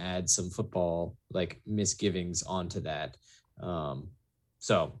you can add some football like misgivings onto that.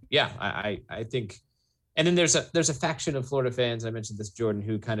 So yeah, I think, and then there's a faction of Florida fans, I mentioned this, Jordan,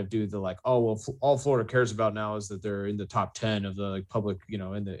 who kind of do the like, oh, well, all Florida cares about now is that they're in the top 10 of the like public,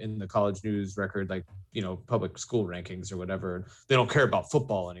 in the college news record, like, public school rankings or whatever. They don't care about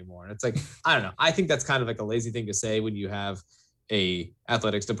football anymore. And it's like, I don't know. I think that's kind of like a lazy thing to say when you have a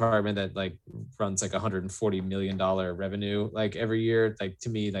athletics department that like runs like $140 million revenue like every year. Like, to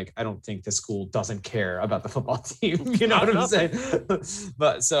me, like, I don't think the school doesn't care about the football team. You know what I'm saying?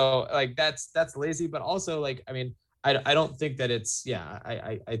 But so like that's lazy. But also, like, I mean, I don't think that it's,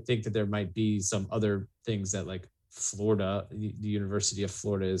 I think that there might be some other things that like Florida, the University of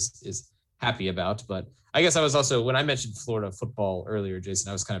Florida is happy about. But I guess I was also, when I mentioned Florida football earlier, Jason,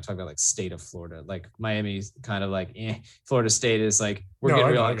 I was kind of talking about like state of Florida. Like Miami's kind of like, Florida State is like, we're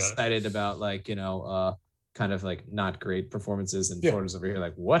getting real excited about like, kind of like not great performances, and Florida's over here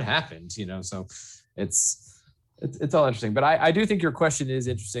like, what happened? So it's all interesting. But I do think your question is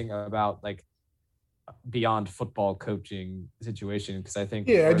interesting about like beyond football coaching situation, because I think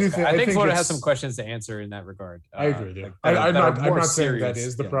I think Florida has some questions to answer in that regard. I agree with you. I'm not saying that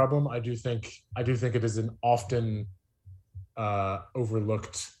is the problem. I do think it is an often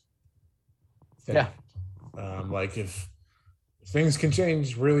overlooked thing. Like if things can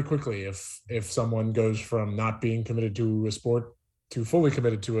change really quickly, if someone goes from not being committed to a sport to fully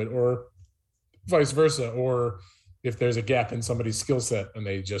committed to it, or vice versa, or if there's a gap in somebody's skill set and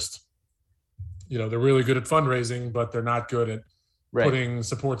they just, they're really good at fundraising, but they're not good at putting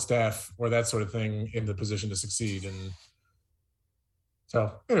support staff or that sort of thing in the position to succeed. And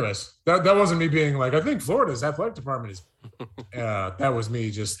so anyways, that wasn't me being like, I think Florida's athletic department is, that was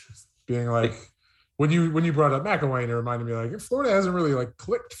me just being like, when you brought up McElwain, it reminded me like Florida hasn't really like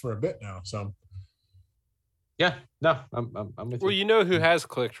clicked for a bit now. So yeah, no, I'm with you. Well, you know who has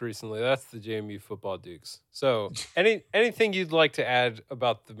clicked recently? That's the JMU football Dukes. So anything you'd like to add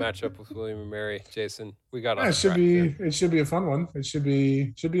about the matchup with William and Mary, Jason? We got it should be a fun one. It should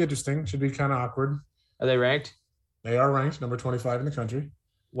be interesting. Should be kind of awkward. Are they ranked? They are ranked number 25 in the country.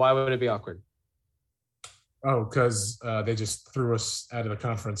 Why would it be awkward? Oh, because they just threw us out of the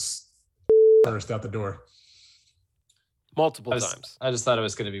conference first out the door. Multiple times. I just thought it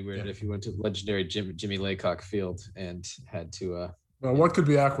was going to be weird if you went to legendary Jimmy Laycock Field and had to. Well, what could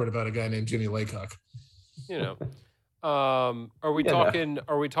be awkward about a guy named Jimmy Laycock? Are we talking?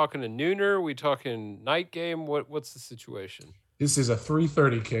 Are we talking a nooner? Are we talking night game? What's the situation? This is a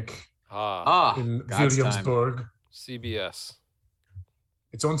 3:30 kick. In Williamsburg. CBS.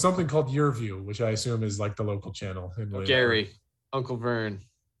 It's on something called YourView, which I assume is like the local channel. Gary, Uncle Vern.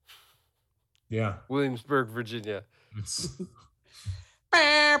 Yeah. Williamsburg, Virginia. It's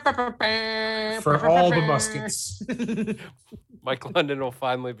for all the muskets. Mike London will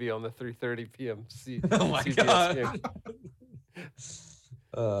finally be on the 3:30 p.m. Oh my God.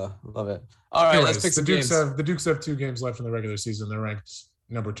 Love it. All right, let's pick some games. The Dukes have 2 games left in the regular season. They're ranked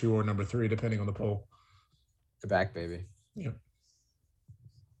number 2 or number 3, depending on the poll. They're back, baby. Yeah.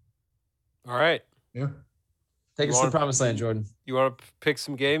 All right. Yeah. Take us to the promised land, Jordan. You want to pick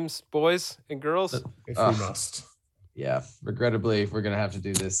some games, boys and girls? If we must. Yeah, regrettably, we're gonna have to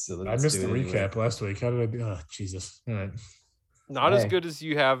do this. So I missed the recap last week. How did I do? Oh, Jesus! All right. Not as good as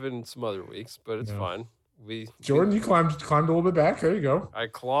you have in some other weeks, but it's fine. Jordan, you climbed a little bit back. There you go. I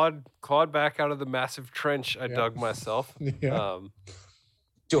clawed back out of the massive trench I dug myself. Yeah.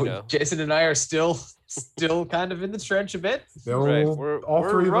 Jason and I are still kind of in the trench a bit. Right. All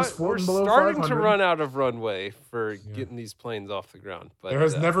three of us floating below 500. We're starting to run out of runway for getting these planes off the ground. But there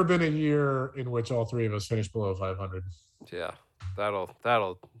has never been a year in which all three of us finished below 500. Yeah, that'll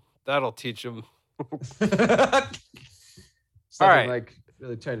teach them. All right, like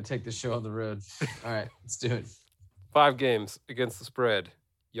really trying to take the show on the road. All right, let's do it. 5 games against the spread.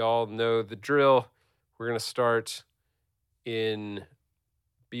 Y'all know the drill. We're gonna start in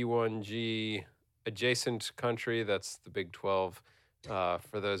B1G adjacent country. That's the Big 12.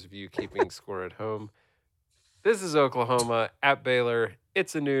 For those of you keeping score at home, this is Oklahoma at Baylor.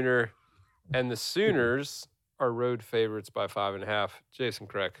 It's a nooner, and the Sooners are road favorites by 5.5. Jason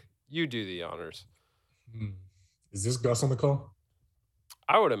Kreck, you do the honors. Is this Gus on the call?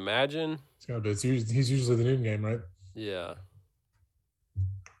 I would imagine. He's usually the noon game, right? Yeah.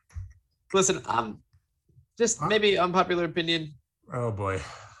 Listen, just maybe unpopular opinion. Oh boy,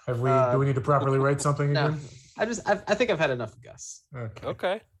 do we need to properly rate something again? I think I've had enough of Gus.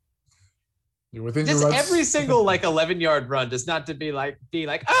 Okay. You're within just your rights. every single like 11-yard run does not to be like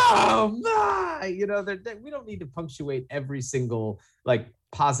oh my, you know, we don't need to punctuate every single like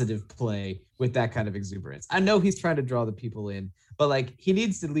positive play with that kind of exuberance. I know he's trying to draw the people in, but like he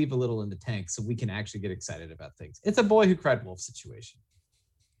needs to leave a little in the tank so we can actually get excited about things. It's a boy who cried wolf situation,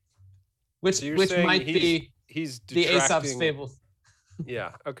 which might be he's the Aesop's fable.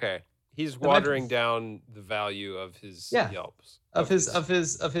 Yeah. Okay. He's watering down the value of his yelps. Of his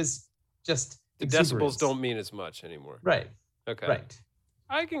just the decibels don't mean as much anymore. Right. Okay. Right.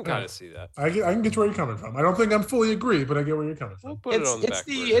 I can kind of see that. I can get where you're coming from. I don't think I'm fully agree, but I get where you're coming from. We'll put it on the back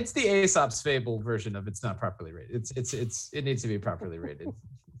burner. It's the Aesop's fable version of it's not properly rated. It needs to be properly rated.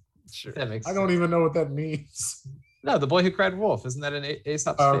 Sure. I don't even know what that means. No, the boy who cried wolf. Isn't that an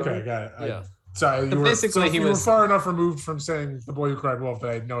Aesop's fable? Okay, got it. Yeah. Sorry, you were far enough removed from saying the boy who cried wolf that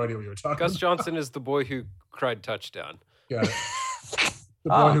I had no idea what you were talking Gus about. Johnson is the boy who cried touchdown. Got it. The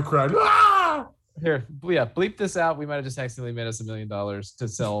boy who cried. Ah! Here, bleep this out. We might have just accidentally made us $1 million to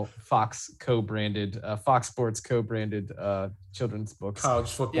sell Fox Sports co-branded children's books. College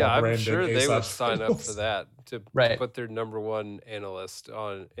football. Yeah, I'm branded sure they would Aesop's sign up for that to Right. put their number one analyst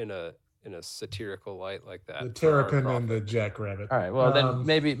on in a satirical light like that. The Terrapin and the Jackrabbit. All right. Well, then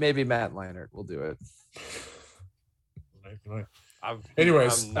maybe Matt Leinart will do it. Right.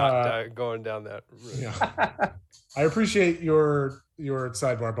 Anyways, I'm not going down that route. Yeah. I appreciate your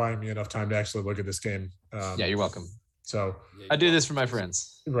sidebar buying me enough time to actually look at this game. Yeah, you're welcome. So I do this for my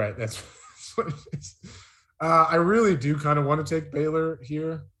friends. Right. That's what it is. I really do kind of want to take Baylor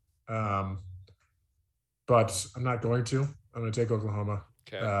here, but I'm not going to. I'm going to take Oklahoma.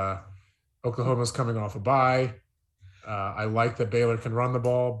 Okay. Oklahoma's coming off a bye. I like that Baylor can run the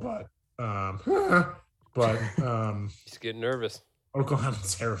ball, but he's getting nervous.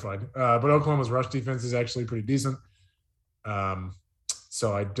 Oklahoma's terrified. But Oklahoma's rush defense is actually pretty decent.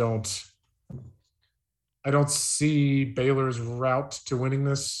 So I don't see Baylor's route to winning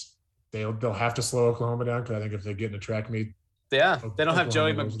this. They'll have to slow Oklahoma down because I think if they get in a track meet. Yeah, they don't have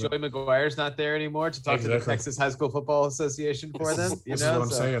Joey McGuire's not there anymore to talk to the Texas High School Football Association for them. This is what I'm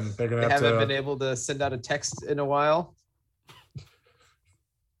saying. They're gonna haven't been able to send out a text in a while.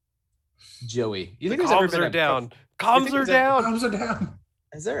 Joey, you think comms are down? Comms are down. Comms are down.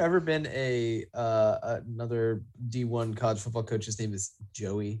 Has there ever been another D1 college football coach's name is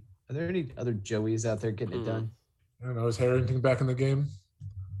Joey? Are there any other Joeys out there getting it done? I don't know. Is Harrington back in the game?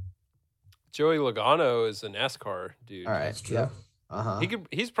 Joey Logano is a NASCAR dude. All right. That's true. Yeah.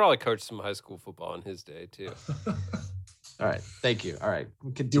 He's probably coached some high school football in his day too. All right. Thank you. All right.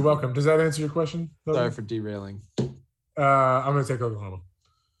 You're welcome. Does that answer your question? Sorry for derailing. I'm going to take Oklahoma.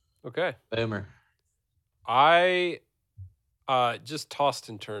 Okay. Boomer. I just tossed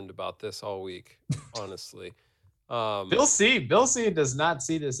and turned about this all week, honestly. Bill C does not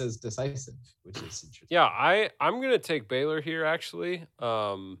see this as decisive, which is interesting. Yeah, I'm going to take Baylor here, actually.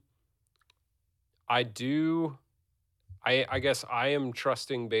 I guess I am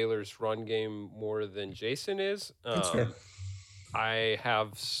trusting Baylor's run game more than Jason is. That's fair. I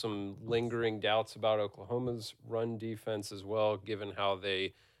have some lingering doubts about Oklahoma's run defense as well, given how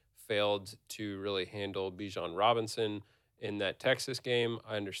they failed to really handle Bijan Robinson in that Texas game.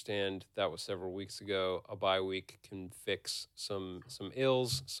 I understand that was several weeks ago. A bye week can fix some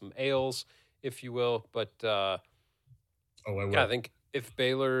ills, some ails, if you will. But I think if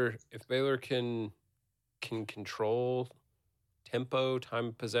Baylor can control tempo, time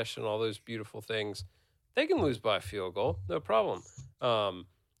of possession, all those beautiful things, they can lose by a field goal, no problem. I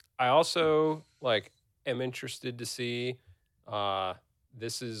also am interested to see.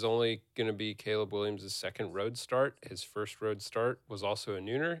 This is only going to be Caleb Williams' second road start. His first road start was also a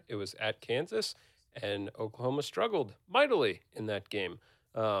nooner. It was at Kansas, and Oklahoma struggled mightily in that game.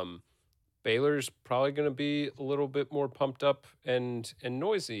 Baylor's probably going to be a little bit more pumped up and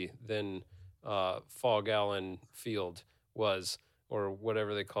noisy than Fog Allen Field was, or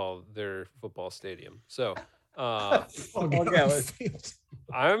whatever they call their football stadium. So I'm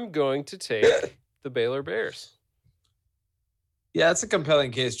going to take the Baylor Bears. Yeah, it's a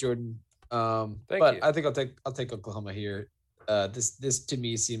compelling case, Jordan. Thank you. I think I'll take Oklahoma here. This to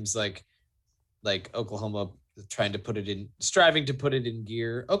me seems like Oklahoma striving to put it in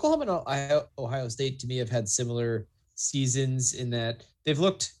gear. Oklahoma and Ohio State to me have had similar seasons in that they've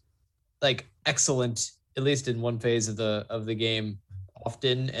looked like excellent, at least in one phase of the game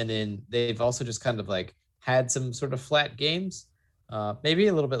often, and then they've also just kind of had some sort of flat games, maybe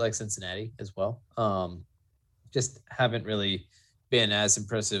a little bit like Cincinnati as well. Just haven't really been as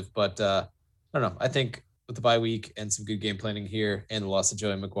impressive, but I don't know. I think with the bye week and some good game planning here and the loss of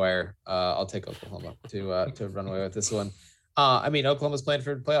Joey McGuire, I'll take Oklahoma to run away with this one. I mean, Oklahoma's playing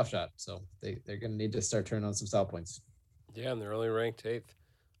for a playoff shot, so they're going to need to start turning on some style points. Yeah, and they're only ranked 8th.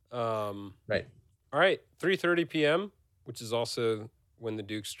 Right. All right, 3:30 p.m., which is also when the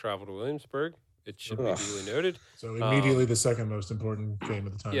Dukes travel to Williamsburg. It should be duly noted. So immediately the second most important game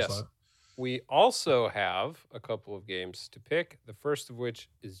of the time slot. We also have a couple of games to pick. The first of which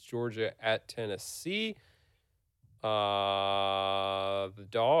is Georgia at Tennessee. The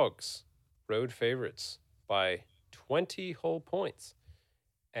Dogs, road favorites by 20 whole points.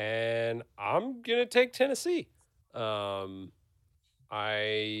 And I'm going to take Tennessee.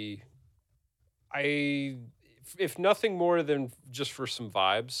 If nothing more than just for some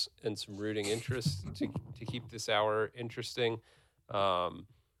vibes and some rooting interest to keep this hour interesting.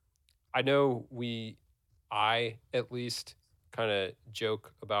 I know I at least kind of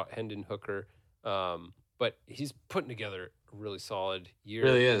joke about Hendon Hooker, but he's putting together a really solid year.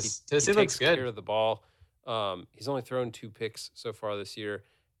 Really is. He takes care of the ball. He's only thrown 2 picks so far this year.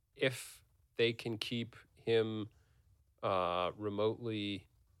 If they can keep him remotely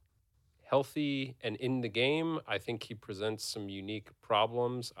healthy and in the game, I think he presents some unique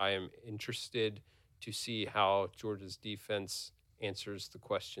problems. I am interested to see how Georgia's defense answers the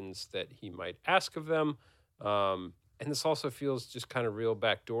questions that he might ask of them. And this also feels just kind of real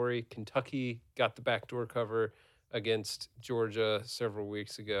backdoory. Kentucky got the backdoor cover against Georgia several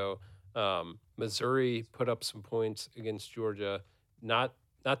weeks ago. Missouri put up some points against Georgia. Not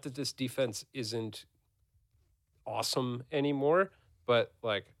that this defense isn't awesome anymore, but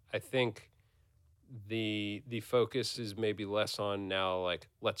like I think the focus is maybe less on now like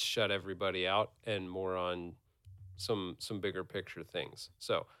let's shut everybody out and more on some bigger picture things.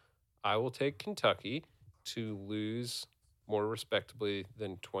 So I will take Kentucky to lose more respectably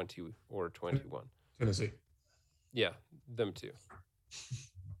than 20 or 21. Tennessee. Yeah, them too.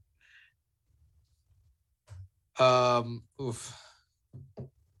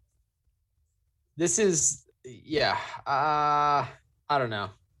 This is I don't know.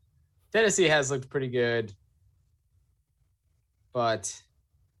 Tennessee has looked pretty good, but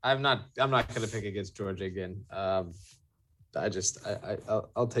I'm not going to pick against Georgia again. I'll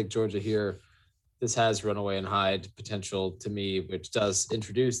take Georgia here. This has runaway and hide potential to me, which does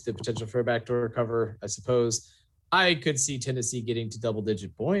introduce the potential for a backdoor cover, I suppose. I could see Tennessee getting to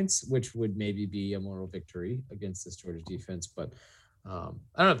double-digit points, which would maybe be a moral victory against this Georgia defense. But I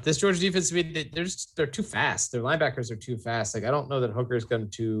don't know. This Georgia defense, I mean, they're too fast. Their linebackers are too fast. Like I don't know that Hooker is going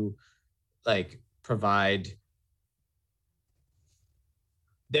to provide.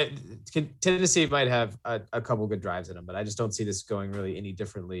 Tennessee might have a couple good drives in them, but I just don't see this going really any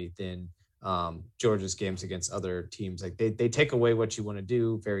differently than Georgia's games against other teams. Like they take away what you want to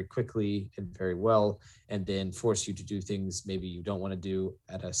do very quickly and very well, and then force you to do things maybe you don't want to do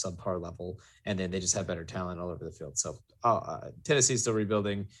at a subpar level, and then they just have better talent all over the field. So Tennessee's still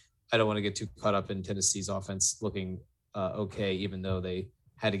rebuilding. I don't want to get too caught up in Tennessee's offense looking okay, even though they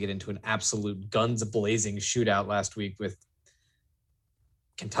had to get into an absolute guns blazing shootout last week with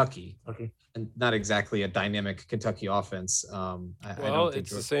Kentucky. Okay. And not exactly a dynamic Kentucky offense.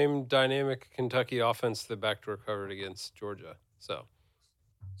 It's the same dynamic Kentucky offense that backdoor covered against Georgia. So,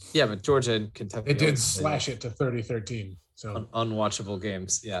 yeah, but Georgia and Kentucky. It did slash it to 30-13. So unwatchable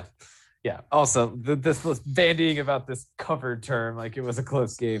games. Yeah. Yeah. Also, this was bandying about this covered term like it was a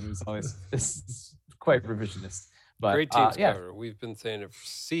close game. It was always this is quite revisionist. But great teams cover. We've been saying it for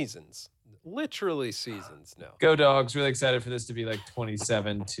seasons. Literally seasons now. Go Dogs. Really excited for this to be like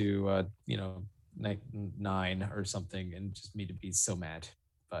 27 to 9 or something, and just me to be so mad,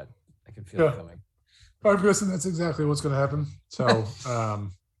 but I can feel it coming. I'm guessing that's exactly what's going to happen. So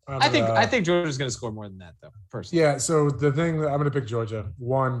I think Georgia's going to score more than that, though. Personally, yeah. So the thing that I'm going to pick Georgia,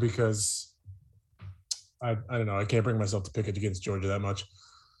 one, because I don't know, I can't bring myself to pick it against Georgia that much,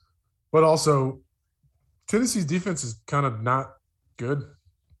 but also Tennessee's defense is kind of not good.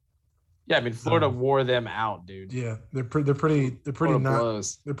 Yeah, I mean Florida wore them out, dude. Yeah, they're pretty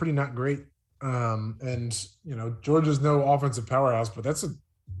not great. And Georgia's no offensive powerhouse, but that's a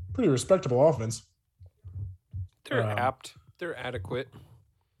pretty respectable offense. They're they're adequate.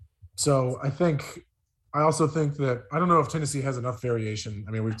 So I also think that I don't know if Tennessee has enough variation.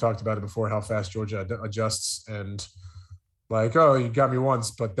 I mean, we've talked about it before, how fast Georgia adjusts, and like, oh, you got me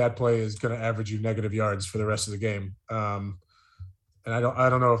once, but that play is going to average you negative yards for the rest of the game. And I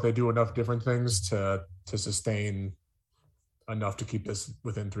don't know if they do enough different things to sustain enough to keep this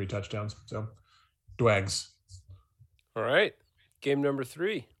within 3 touchdowns. So, Dwags. All right. Game number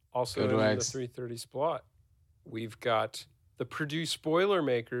 3, also in the Dwags. 3:30 spot. We've got the Purdue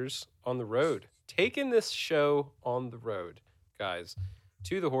Spoilermakers on the road. Taking this show on the road, guys,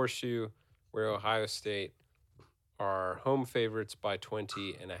 to the Horseshoe, where Ohio State are home favorites by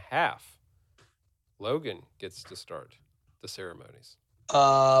 20.5. Logan gets to start the ceremonies.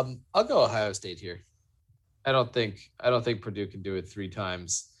 I'll go Ohio State here. I don't think Purdue can do it 3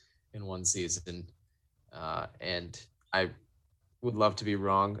 times in one season. And I would love to be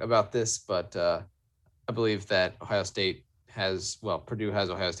wrong about this, but I believe that Purdue has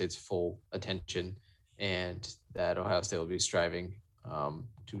Ohio State's full attention, and that Ohio State will be striving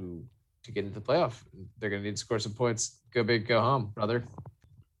to get into the playoff. They're going to need to score some points. Go big, go home, brother.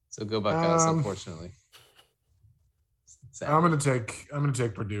 So go Buckeyes, unfortunately. I'm gonna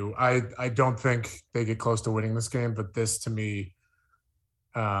take Purdue. I don't think they get close to winning this game, but this to me,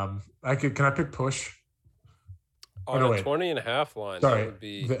 can I pick push? On a 20.5 line. Sorry, that would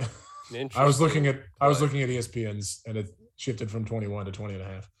be I was looking at ESPN's and it shifted from 21 to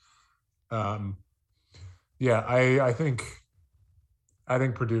 20.5. Yeah, I think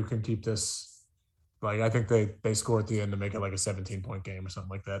Purdue can keep this. Like, I think they score at the end to make it like a 17-point game or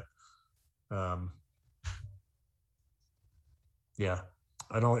something like that. Yeah,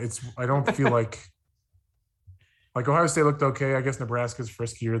 I don't feel like Ohio State looked okay. I guess Nebraska's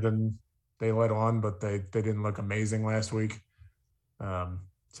friskier than they let on, but they didn't look amazing last week.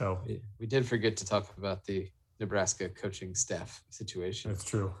 So we did forget to talk about the Nebraska coaching staff situation. That's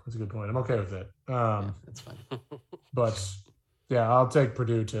true. That's a good point. I'm okay with that. That's fine. But yeah, I'll take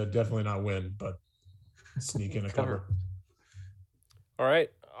Purdue to definitely not win, but sneak in a cover. All right.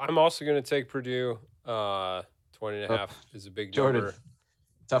 I'm also going to take Purdue. 20.5 is a big Jordan, number.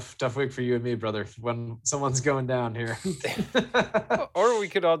 Tough week for you and me, brother. When someone's going down here. Or we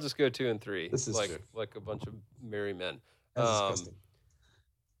could all just go 2 and 3. This is like true. Like a bunch of merry men. That's disgusting.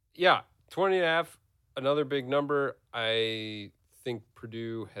 Yeah, 20.5, another big number. I think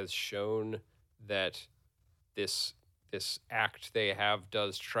Purdue has shown that this act they have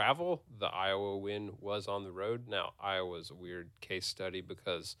does travel. The Iowa win was on the road. Now, Iowa's a weird case study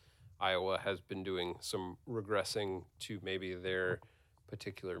because Iowa has been doing some regressing to maybe their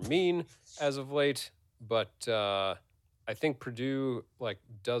particular mean as of late, but I think Purdue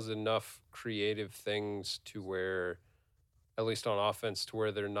does enough creative things to where, at least on offense, to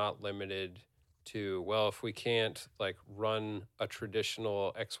where they're not limited to, well, if we can't run a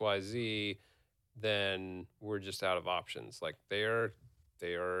traditional XYZ, then we're just out of options. They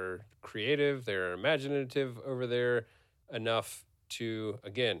are creative, they're imaginative over there enough to,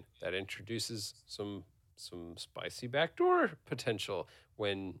 again, that introduces some spicy backdoor potential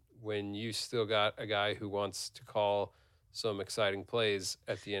when you still got a guy who wants to call some exciting plays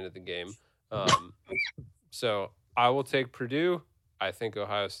at the end of the game. So I will take Purdue. I think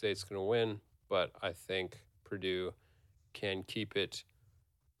Ohio State's going to win, but I think Purdue can keep it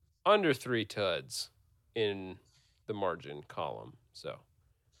under 3 tuds in the margin column. So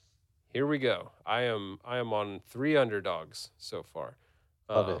here we go. I am on 3 underdogs so far.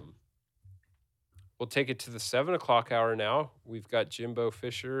 Love it. We'll take it to the 7:00 hour now. We've got Jimbo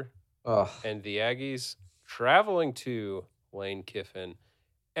Fisher and the Aggies traveling to Lane Kiffin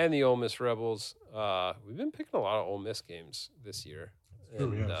and the Ole Miss Rebels. We've been picking a lot of Ole Miss games this year.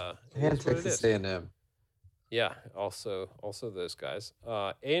 And Texas A&M. Yeah, also those guys.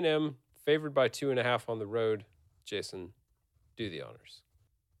 A&M favored by 2.5 on the road. Jason, do the honors.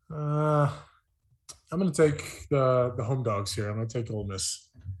 I'm going to take the home dogs here. I'm going to take Ole Miss.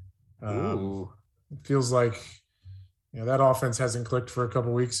 It feels like that offense hasn't clicked for a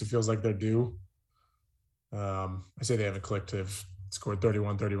couple weeks. It feels like they're due. I say they haven't clicked. They've scored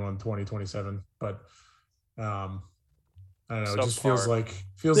 31, 20, 27. But I don't know. It just feels like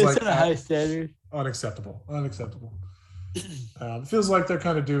a high standard. Unacceptable. It feels like they're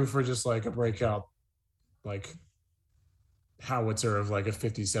kind of due for just a breakout, howitzer of a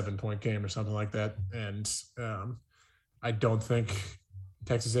 57-point game or something like that. And I don't think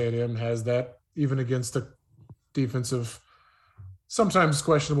Texas A&M has that, even against a defense of sometimes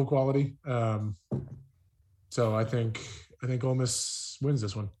questionable quality. So I think Ole Miss wins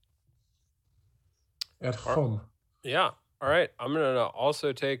this one at home. Yeah. All right. I'm going to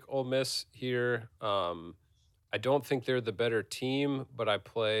also take Ole Miss here. I don't think they're the better team, but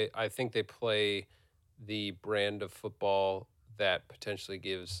I think they play the brand of football that potentially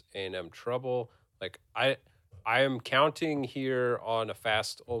gives A&M trouble. I am counting here on a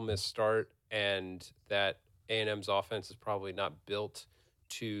fast Ole Miss start, and that A&M's offense is probably not built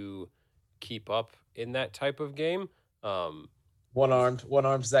to keep up in that type of game. One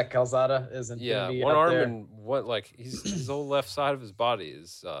armed Zach Calzada isn't. Yeah, be one arm there. and one his whole left side of his body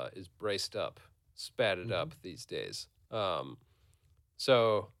is braced up, spatted up these days.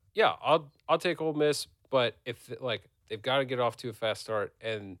 So yeah, I'll take Ole Miss, but if they've got to get off to a fast start,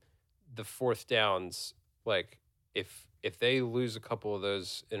 and the fourth downs if they lose a couple of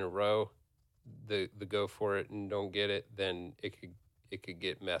those in a row, the go for it and don't get it, then it could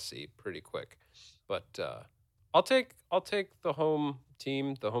get messy pretty quick. But I'll take the home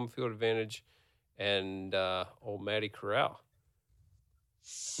team, the home field advantage, and old Matty Corral.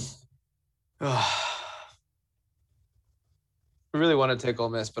 I really want to take Ole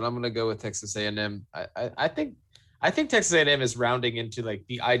Miss, but I'm going to go with Texas A&M. I think Texas A&M is rounding into like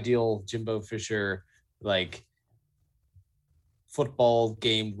the ideal Jimbo Fisher like football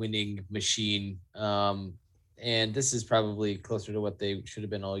game winning machine. And this is probably closer to what they should have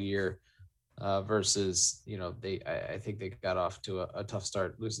been all year versus, I think they got off to a tough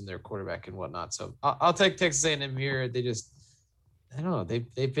start losing their quarterback and whatnot. So I'll take Texas A&M here. They just, I don't know.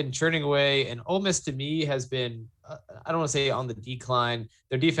 They've been churning away, and Ole Miss to me has been, I don't want to say on the decline.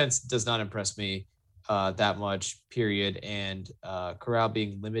 Their defense does not impress me that much, period. And Corral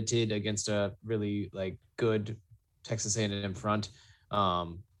being limited against a really like good Texas A&M front,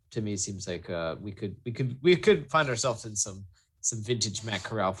 to me seems like we could find ourselves in some vintage Matt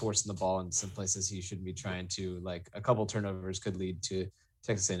Corral forcing the ball in some places he shouldn't be trying to. Like a couple turnovers could lead to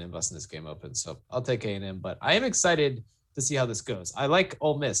Texas A&M busting this game open. So I'll take A&M, but I am excited to see how this goes. I like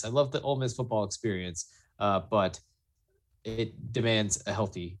Ole Miss. I love the Ole Miss football experience, but it demands a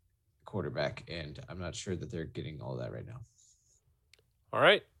healthy quarterback, and I'm not sure that they're getting all that right now. All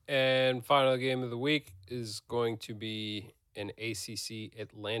right, and final game of the week is going to be an ACC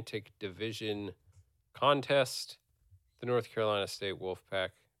Atlantic Division contest. The North Carolina State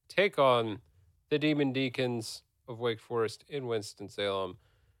Wolfpack take on the Demon Deacons of Wake Forest in Winston-Salem.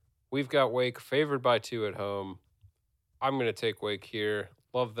 We've got Wake favored by 2 at home. I'm going to take Wake here.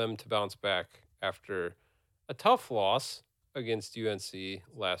 Love them to bounce back after a tough loss against UNC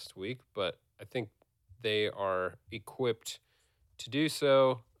last week, but I think they are equipped to do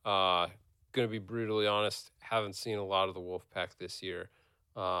so. Going to be brutally honest, haven't seen a lot of the Wolfpack this year,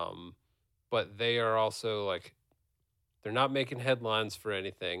 but they are also like, they're not making headlines for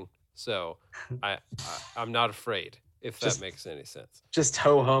anything, so I'm not afraid. If that makes any sense. Just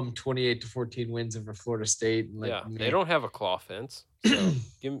ho-hum 28-14 wins over Florida State. They don't have a claw fence. So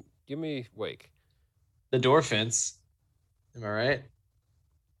give me Wake. The door fence. Am I right?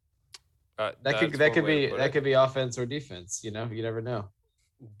 That could be offense or defense. You never know.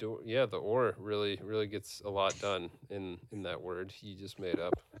 The or really gets a lot done in that word you just made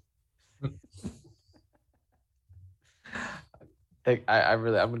up. I'm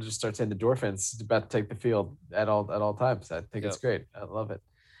going to just start saying the door fence is about to take the field at all times. I think it's great. I love it.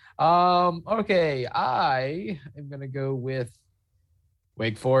 Okay. I am going to go with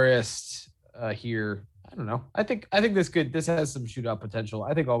Wake Forest here. I don't know. I think this has some shootout potential.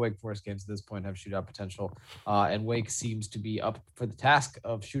 I think all Wake Forest games at this point have shootout potential. And Wake seems to be up for the task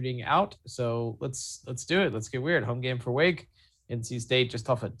of shooting out. So let's do it. Let's get weird. Home game for Wake. NC State just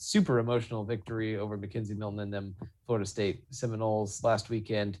off a super emotional victory over McKenzie Milton and them Florida State Seminoles last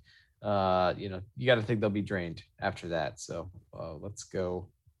weekend. You got to think they'll be drained after that. So let's go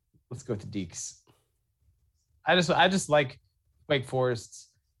with the Deeks. I just like Wake Forest's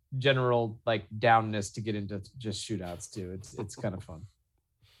general like downness to get into just shootouts too. It's kind of fun.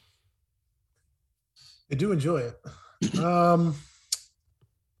 I do enjoy it.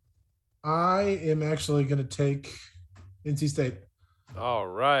 I am actually going to take NC State. All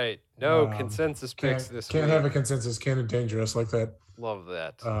right. No consensus picks this week. Can't have a consensus. Can't dangerous like that. Love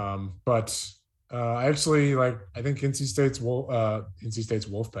that. But actually, like I think NC State's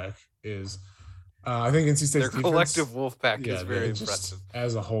Wolfpack is. I think NC State's their collective Wolfpack is very impressive.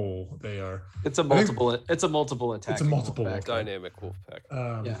 As a whole, they are. It's a multiple attack. It's a multiple Wolfpack. Dynamic Wolfpack.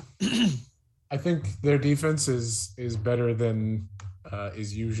 I think their defense is better than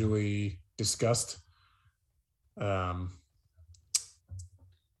is usually discussed.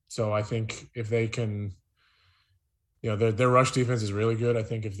 So I think if they can, their rush defense is really good. I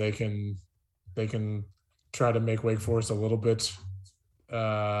think if they can try to make Wake Forest a little bit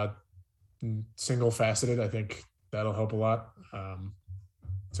single faceted, I think that'll help a lot.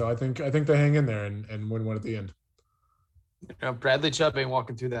 So I think they hang in there and win one at the end. Bradley Chubb ain't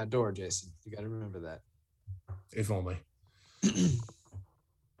walking through that door, Jason. You got to remember that. If only.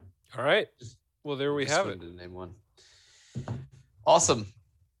 All right. Well, there we have it. To name one. Awesome.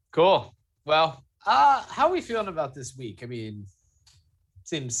 Cool. Well, how are we feeling about this week? I mean,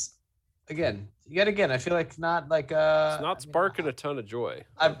 seems yet again, I feel like not like it's not sparking a ton of joy.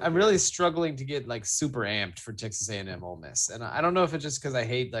 I'm really struggling to get like super amped for Texas A&M Ole Miss, and I don't know if it's just because I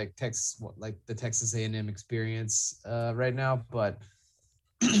hate like the Texas A&M experience right now, but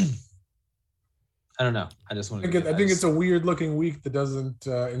I I don't know. I just want I think it's a weird looking week that doesn't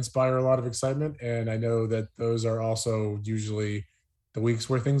inspire a lot of excitement. And I know that those are also usually the weeks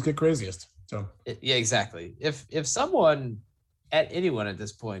where things get craziest. So yeah, exactly. If anyone at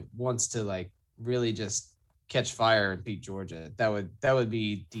this point wants to like really just catch fire and beat Georgia, that would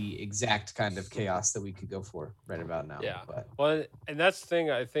be the exact kind of chaos that we could go for right about now. Yeah. But. Well, and that's the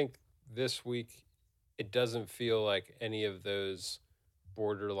thing. I think this week it doesn't feel like any of those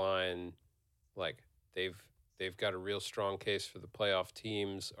borderline, like they've got a real strong case for the playoff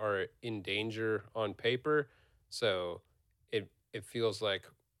teams are in danger on paper. So it feels like,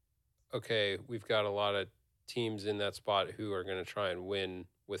 okay, we've got a lot of teams in that spot who are going to try and win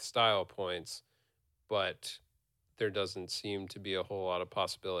with style points, but there doesn't seem to be a whole lot of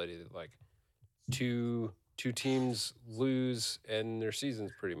possibility that like two teams lose and their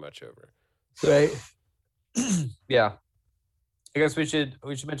season's pretty much over. Right. Yeah. I guess we should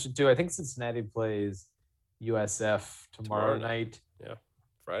mention too. I think Cincinnati plays USF tomorrow night. Yeah,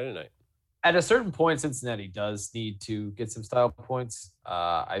 Friday night. At a certain point, Cincinnati does need to get some style points.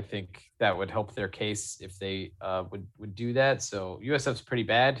 I think that would help their case if they would do that. So USF's pretty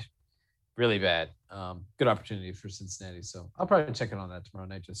bad, really bad. Good opportunity for Cincinnati. So I'll probably check in on that tomorrow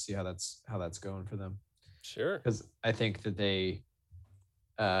night, just see how that's going for them. Sure. Because I think that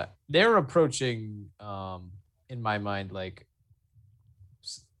they're approaching, in my mind, like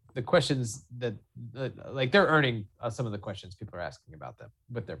the questions that like they're earning some of the questions people are asking about them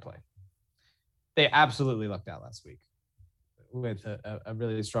with their play. They absolutely lucked out last week with a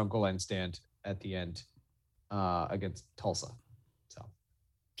really strong goal line stand at the end against Tulsa. So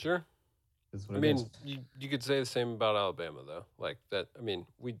sure. I mean, you could say the same about Alabama though. Like that. I mean,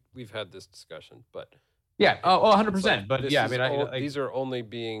 we've had this discussion, but yeah, 100%. But yeah, I mean, these are only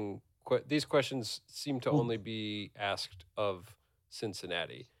being these questions seem to only be asked of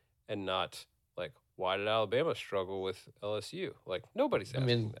Cincinnati and not like, why did Alabama struggle with LSU? Like nobody's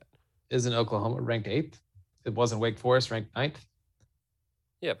asking that. Isn't Oklahoma ranked 8th? It wasn't Wake Forest ranked 9th?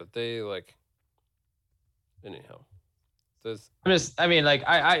 Yeah, but they like anyhow. This this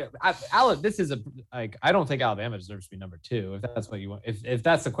is I don't think Alabama deserves to be number 2. If that's what you want, if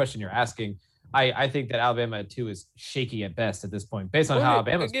that's the question you're asking, I think that Alabama at 2 is shaky at best at this point, based on how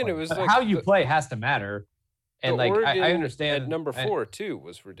Alabama's playing. It was like how you play has to matter. And like I understand at number 4 too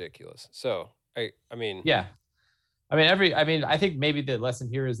was ridiculous. So I mean yeah. I think maybe the lesson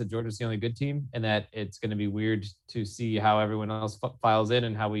here is that Georgia's the only good team, and that it's going to be weird to see how everyone else files in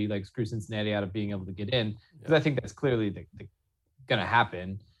and how we like screw Cincinnati out of being able to get in. Because I think that's clearly going to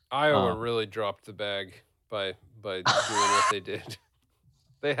happen. Iowa really dropped the bag by doing what they did.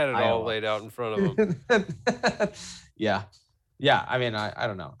 They had it all laid out in front of them. Yeah. I mean, I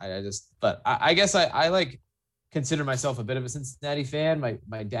don't know. I guess I like consider myself a bit of a Cincinnati fan.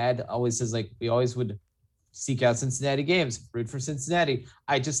 My dad always says like we always would seek out Cincinnati games, root for Cincinnati.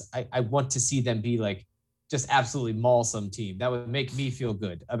 I want to see them be like just absolutely maul some team. That would make me feel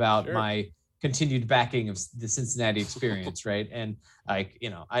good about my continued backing of the Cincinnati experience, right? And like,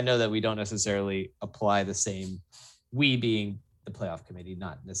 I know that we don't necessarily apply the same, we being the playoff committee,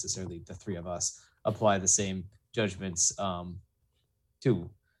 not necessarily the three of us, apply the same judgments to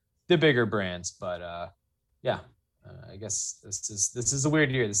the bigger brands. But I guess this is a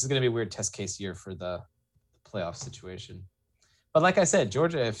weird year. This is going to be a weird test case year for the playoff situation. But like I said,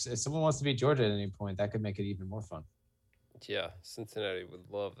 Georgia, if someone wants to beat Georgia at any point, that could make it even more fun. Yeah, Cincinnati would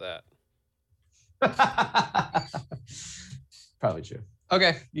love that. Probably true.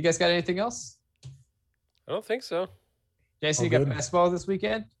 Okay, you guys got anything else? I don't think so. Jason, you got basketball this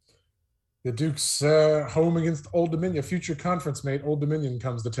weekend? The Duke's home against Old Dominion, future conference mate. Old Dominion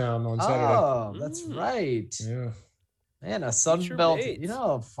comes to town on Saturday. Oh, that's right. Yeah. Man, a Sun Belt,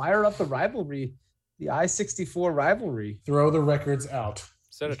 fire up the rivalry, the I-64 rivalry. Throw the records out.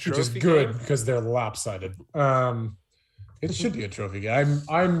 Is that a trophy which is good game? Because they're lopsided. It should be a trophy game.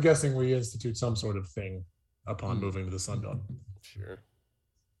 I'm guessing we institute some sort of thing upon moving to the Sun Belt. Sure.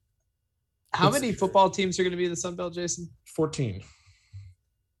 How many football teams are going to be in the Sun Belt, Jason? 14.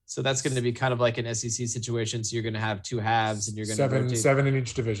 So that's going to be kind of like an SEC situation. So you're going to have two halves, and you're going to rotate. Seven in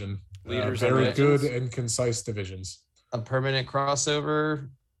each division. Very good and concise divisions. A permanent crossover.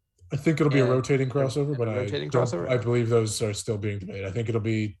 I think it'll be a rotating crossover, but I believe those are still being debated. I think it'll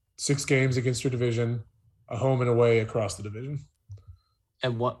be 6 games against your division, a home and away across the division.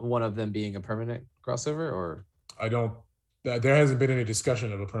 And one of them being a permanent crossover, or there hasn't been any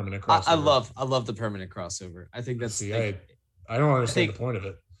discussion of a permanent crossover. I love the permanent crossover. I think that's. I don't understand the point of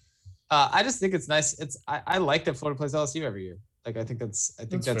it. I just think it's nice. I like that Florida plays LSU every year. Like I think that's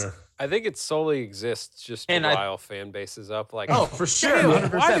fair. I think it solely exists just to rile fan bases up. Like, for sure,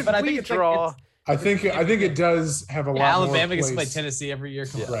 100%. But I think I think it does have a lot Alabama more gets to play place. Tennessee every year.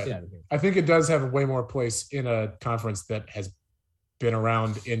 Come on, Right. get out of here. I think it does have a way more place in a conference that has been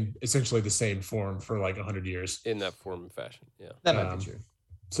around in essentially the same form for like 100 years. In that form and fashion. Yeah. That might be true.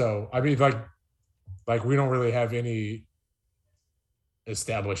 So, I mean, like we don't really have any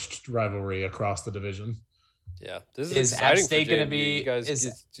established rivalry across the division. Yeah. This Is exciting App State for gonna JMU. be- You guys is-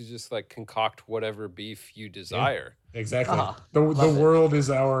 get to just like concoct whatever beef you desire. Exactly. The love it. world is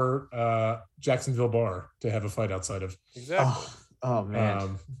our Jacksonville bar to have a fight outside of. Exactly. Oh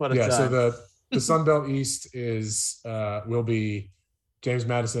man, what a Yeah, time. so the Sun Belt East will be James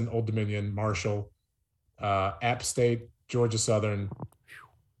Madison, Old Dominion, Marshall, App State, Georgia Southern,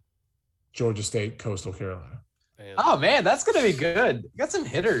 Georgia State, Coastal Carolina. Man. Oh man, that's gonna be good. Got some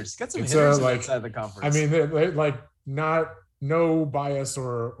hitters. Got some It's, hitters like, inside the conference. I mean, they're like no bias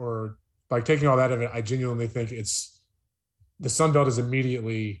or like taking all that of it. I genuinely think the Sun Belt is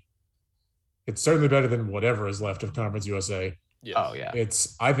immediately. It's certainly better than whatever is left of Conference USA. Yes. oh yeah,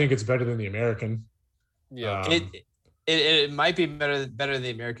 I think it's better than the American. Yeah. it might be better than the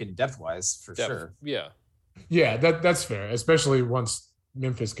American depth wise for sure. Yeah. Yeah, that's fair, especially once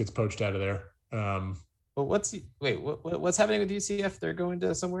Memphis gets poached out of there. But what's happening with UCF? They're going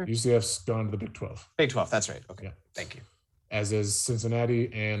to somewhere. UCF's gone to the Big 12, Big 12. That's right. Okay, Yeah. thank you. as is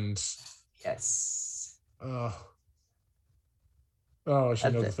Cincinnati and Yes, I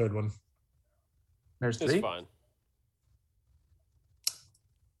should know the third one. there's It's three. fine.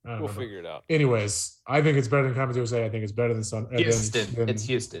 I don't We'll remember. figure it out. Anyways, I think it's better than Conference USA. I think it's better than Houston. than It's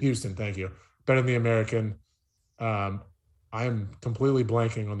Houston. Houston, thank you. Better than the American. I'm completely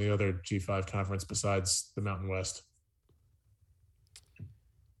blanking on the other G5 conference besides the Mountain West.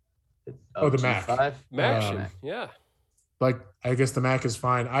 the MAC. G5? Maction. Yeah. Like, I guess the MAC is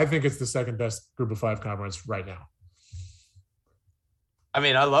fine. I think it's the second best Group of 5 conference right now. I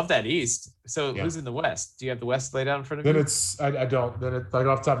mean, I love that East. So Yeah. who's in the West? Do you have the West laid out in front of you? Then it's I don't. Then it's like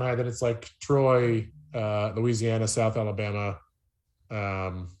off the top of my head. Then it's like Troy, Louisiana, South Alabama,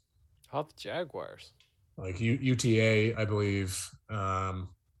 How the Jaguars? like UTA, I believe.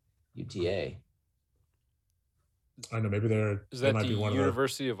 UTA. I don't know. Maybe Is they that might the be one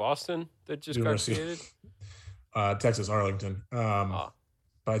University of Austin that just University- got created? of the Texas Arlington. But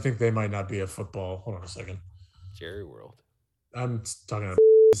I think they might not be a football. Hold on a second. Jerry World. I'm talking about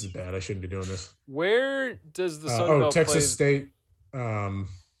this is bad. I shouldn't be doing this. Where does the Sun Belt Texas play? State.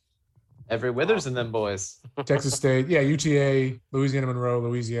 Every Withers and them boys. Texas State. Yeah, UTA, Louisiana Monroe,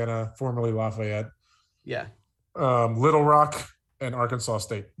 Louisiana, formerly Lafayette, Yeah. Little Rock, and Arkansas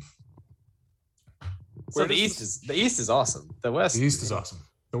State. So the East is awesome. The West. The East is awesome.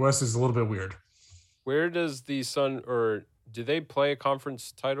 The West is a little bit weird. Where does the Sun, or do they play a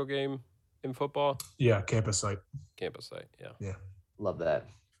conference title game in football? Yeah, campus site. Campus site. Yeah. Love that.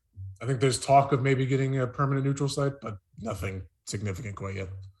 I think there's talk of maybe getting a permanent neutral site, but nothing significant quite yet.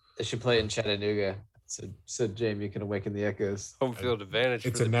 They should play in Chattanooga. So Jamie can awaken the echoes. Home field advantage.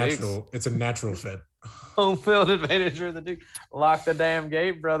 It's for a the natural. Bigs. It's a natural fit. Home field advantage for the Duke. Lock the damn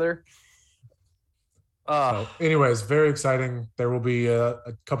gate, brother. So, anyways, very exciting. There will be a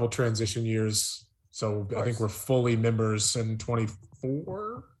couple transition years. So I think we're fully members in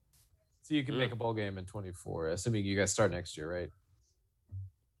 24. So you can make a bowl game in 24, assuming you guys start next year, right?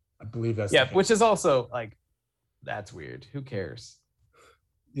 I believe that's Yeah, the case. which is also like, that's weird. Who cares?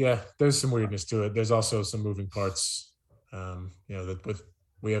 Yeah, there's some weirdness to it. There's also some moving parts. That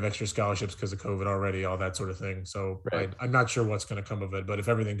we have extra scholarships because of COVID already, all that sort of thing. So Right. I'm not sure what's going to come of it, but if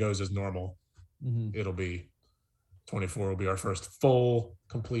everything goes as normal, it'll be 24 will be our first full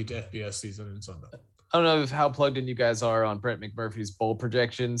complete FBS season in Sunday. I don't know how plugged in you guys are on Brent McMurphy's bowl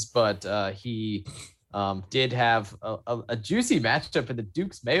projections, but he did have a juicy matchup in the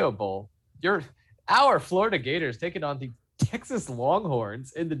Duke's Mayo Bowl. Our Florida Gators taking on the Texas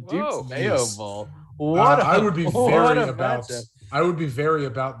Longhorns in the Duke's Mayo yes. Bowl. I would be very matchup.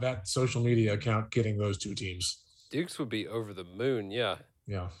 about that social media account getting those two teams. Dukes would be over the moon. Yeah.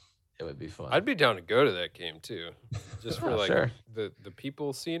 Yeah. It would be fun. I'd be down to go to that game too, just for like sure. the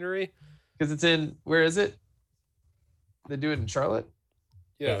people scenery. Because it's in, where is it? They do it in Charlotte?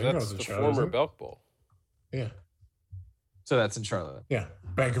 Yeah, I think it that's was in the Charlotte, former isn't it? Belk Bowl. Yeah. So that's in Charlotte. Yeah.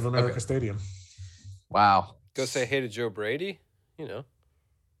 Bank of America Okay. Stadium. Wow. Go say hey to Joe Brady. You know.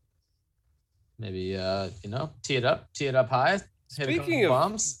 Maybe, tee it up high. Hit a couple Speaking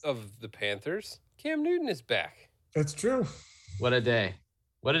bombs. of the Panthers, Cam Newton is back. It's true. What a day.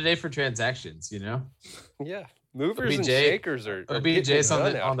 What a day for transactions, Yeah, movers and OBJ shakers are getting OBJ's it on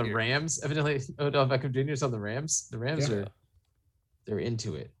done the out on the here. Rams. Evidently, Odell Beckham Jr.'s on the Rams. The Rams Yeah. they're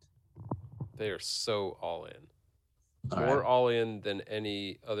into it. They are so all in. More all in than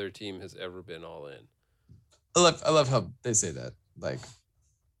any other team has ever been all in. I love how they say that. Like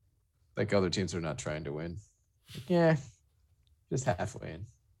other teams are not trying to win. Yeah, just halfway in.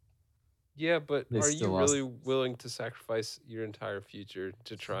 Yeah, but are you really willing to sacrifice your entire future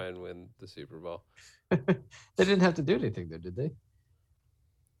to try and win the Super Bowl? They didn't have to do anything though, did they?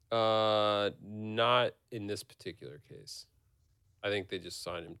 Not in this particular case. I think they just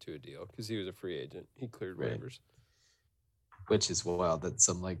signed him to a deal because he was a free agent. He cleared waivers. Which is wild that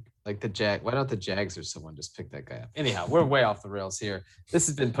some like the Jag. Why don't the Jags or someone just pick that guy up? Anyhow, we're way off the rails here. This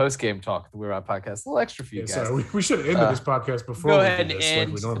has been post game talk. The We're Out podcast. A little extra for you guys. Sorry, we should have ended this podcast before. Go ahead and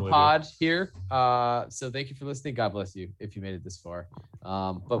end the pod here. So thank you for listening. God bless you if you made it this far.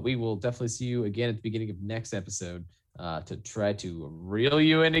 But we will definitely see you again at the beginning of next episode to try to reel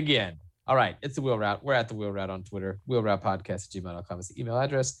you in again. All right, it's the Wheel Route. We're at the Wheel Route on Twitter. wheelroutepodcast@gmail.com is the email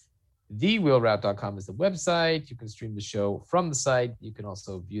address. TheWheelRoute.com is the website. You can stream the show from the site. You can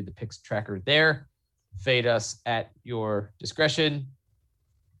also view the picks tracker there. Fade us at your discretion.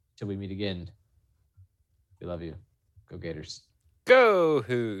 Till we meet again. We love you. Go Gators. Go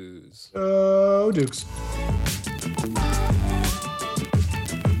Hoos. Go Dukes.